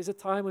 But there's a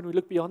time when we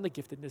look beyond the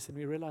giftedness and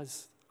we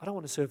realize, I don't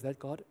want to serve that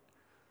God.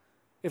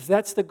 If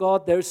that's the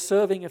God they're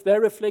serving, if they're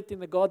reflecting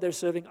the God they're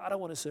serving, I don't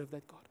want to serve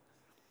that God.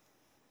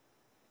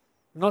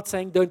 I'm not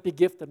saying don't be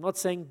gifted. I'm not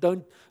saying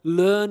don't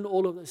learn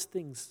all of those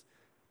things.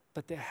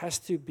 But there has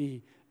to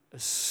be a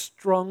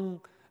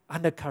strong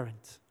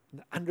undercurrent,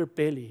 an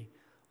underbelly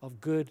of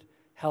good,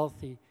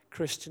 healthy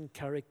Christian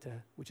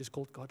character, which is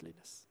called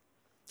godliness.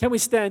 Can we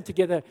stand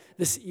together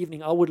this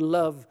evening? I would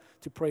love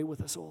to pray with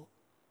us all.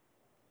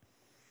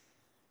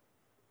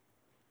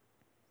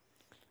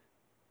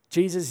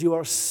 Jesus, you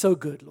are so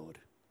good, Lord.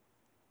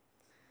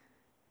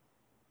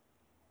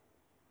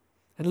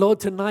 And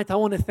Lord, tonight I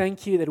want to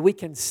thank you that we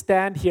can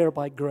stand here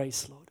by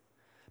grace, Lord,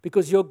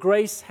 because your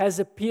grace has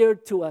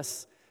appeared to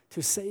us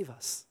to save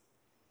us.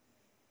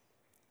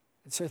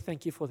 And so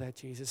thank you for that,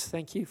 Jesus.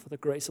 Thank you for the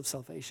grace of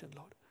salvation,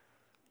 Lord.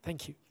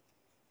 Thank you.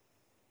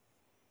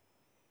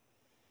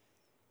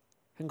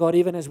 And God,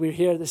 even as we're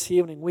here this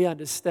evening, we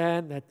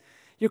understand that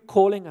you're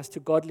calling us to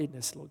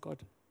godliness, Lord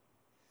God.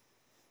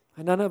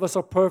 And none of us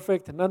are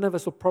perfect, and none of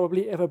us will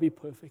probably ever be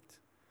perfect.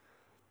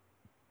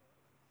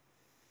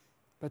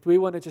 But we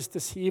want to just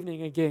this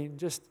evening again,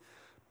 just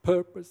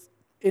purpose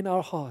in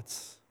our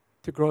hearts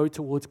to grow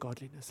towards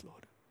godliness,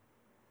 Lord.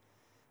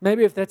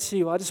 Maybe if that's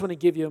you, I just want to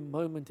give you a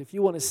moment. If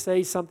you want to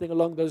say something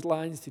along those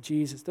lines to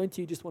Jesus, don't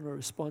you just want to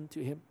respond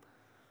to him?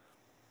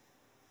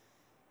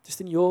 Just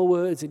in your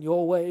words, in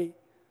your way.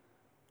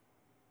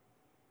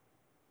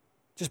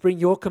 Just bring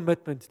your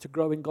commitment to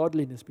grow in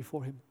godliness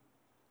before him.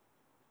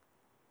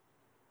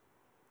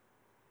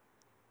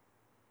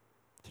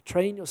 To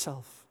train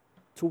yourself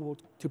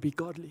to be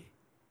godly.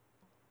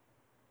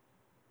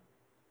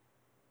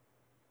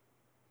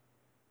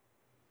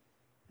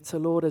 And so,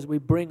 Lord, as we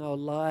bring our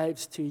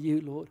lives to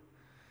you, Lord,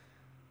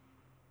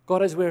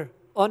 God, as we're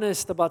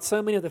honest about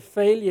so many of the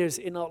failures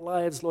in our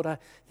lives, Lord, I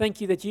thank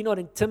you that you're not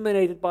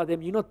intimidated by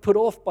them. You're not put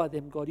off by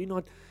them, God. You're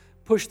not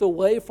pushed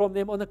away from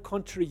them. On the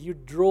contrary, you're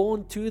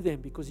drawn to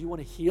them because you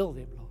want to heal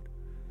them, Lord.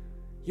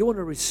 You want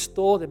to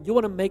restore them. You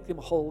want to make them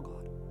whole,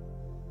 God.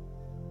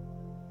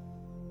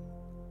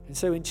 And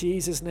so in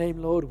Jesus'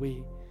 name, Lord,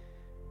 we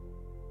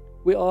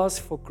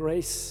ask for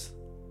grace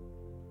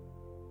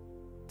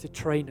to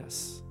train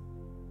us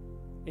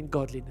in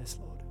godliness,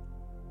 Lord.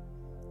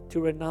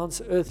 To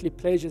renounce earthly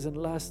pleasures and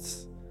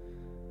lusts.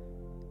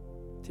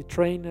 To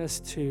train us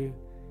to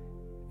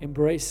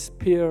embrace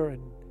pure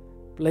and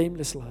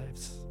blameless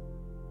lives.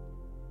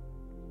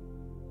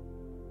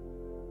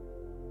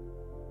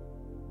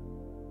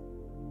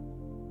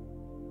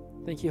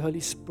 Thank you,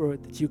 Holy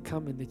Spirit, that you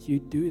come and that you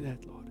do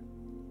that, Lord.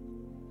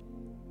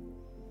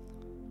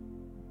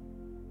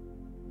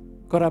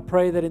 God, I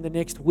pray that in the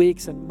next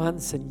weeks and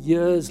months and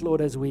years,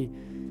 Lord, as we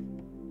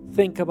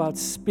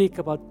speak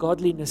about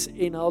godliness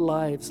in our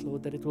lives,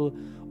 Lord, that it will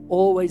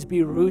always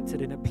be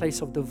rooted in a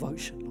place of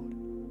devotion, Lord.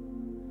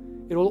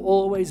 It will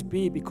always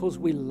be because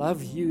we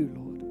love you,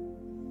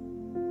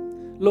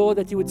 Lord. Lord,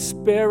 that you would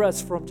spare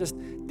us from just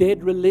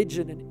dead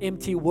religion and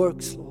empty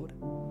works, Lord.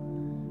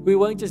 We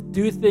won't just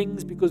do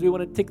things because we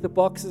want to tick the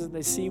boxes and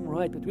they seem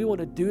right, but we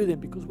want to do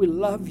them because we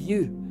love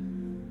you.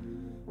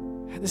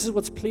 And this is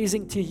what's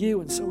pleasing to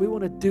you, and so we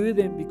want to do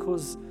them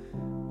because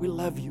we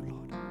love you, Lord.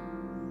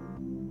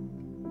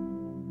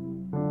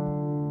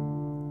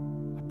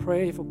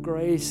 Pray for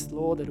grace,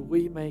 Lord, that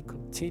we may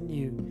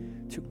continue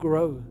to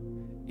grow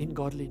in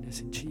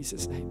godliness in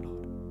Jesus' name,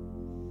 Lord.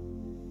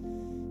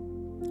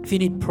 If you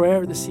need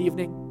prayer this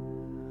evening,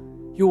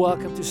 you're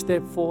welcome to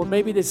step forward.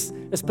 Maybe there's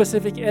a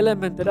specific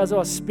element that as I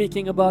was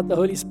speaking about, the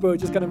Holy Spirit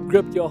just kind of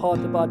gripped your heart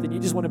about, and you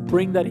just want to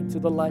bring that into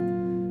the light. I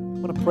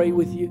want to pray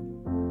with you.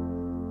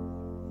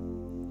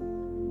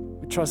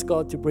 We trust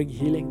God to bring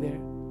healing there.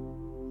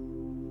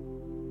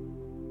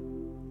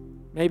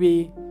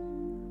 Maybe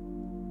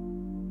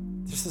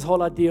just this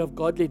whole idea of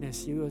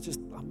godliness, you are just,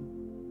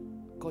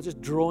 God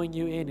just drawing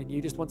you in, and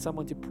you just want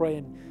someone to pray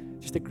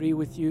and just agree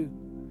with you,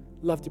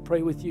 love to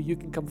pray with you. You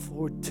can come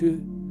forward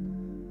too.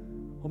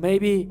 Or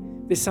maybe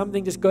there's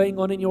something just going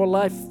on in your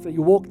life that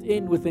you walked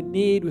in with a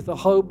need, with a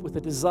hope, with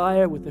a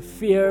desire, with a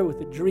fear, with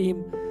a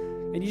dream,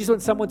 and you just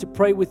want someone to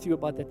pray with you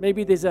about that.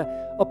 Maybe there's an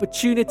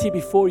opportunity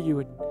before you,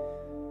 and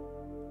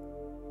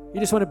you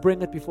just want to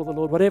bring it before the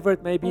Lord. Whatever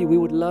it may be, we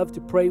would love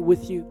to pray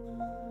with you.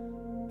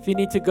 If you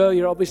need to go,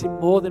 you're obviously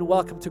more than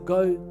welcome to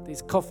go.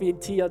 There's coffee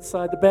and tea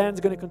outside. The band's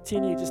going to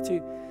continue just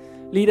to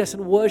lead us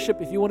in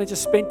worship. If you want to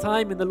just spend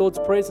time in the Lord's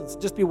presence,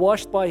 just be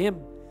washed by Him,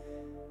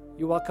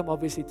 you're welcome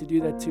obviously to do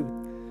that too.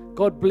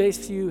 God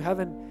bless you. Have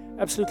an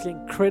absolutely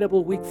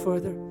incredible week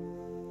further.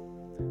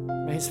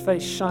 May His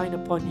face shine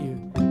upon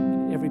you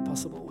in every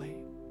possible way.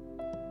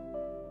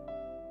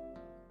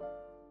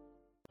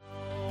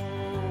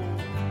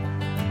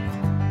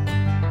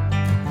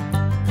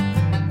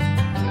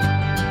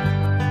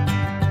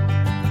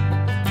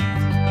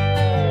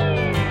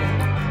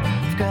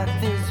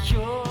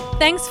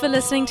 Thanks for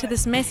listening to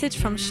this message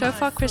from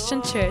Shofar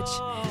Christian Church.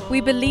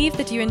 We believe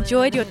that you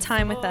enjoyed your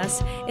time with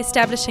us,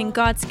 establishing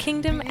God's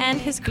kingdom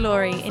and His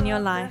glory in your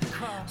life.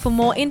 For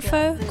more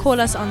info, call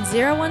us on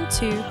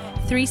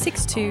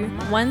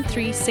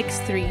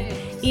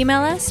 012-362-1363.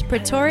 Email us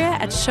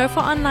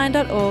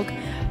pretoria@shofaronline.org.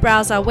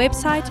 Browse our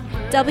website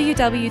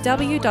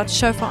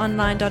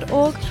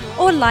www.shofaronline.org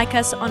or like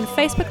us on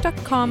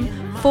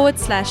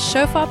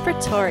facebook.com/Shofar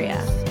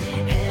Pretoria.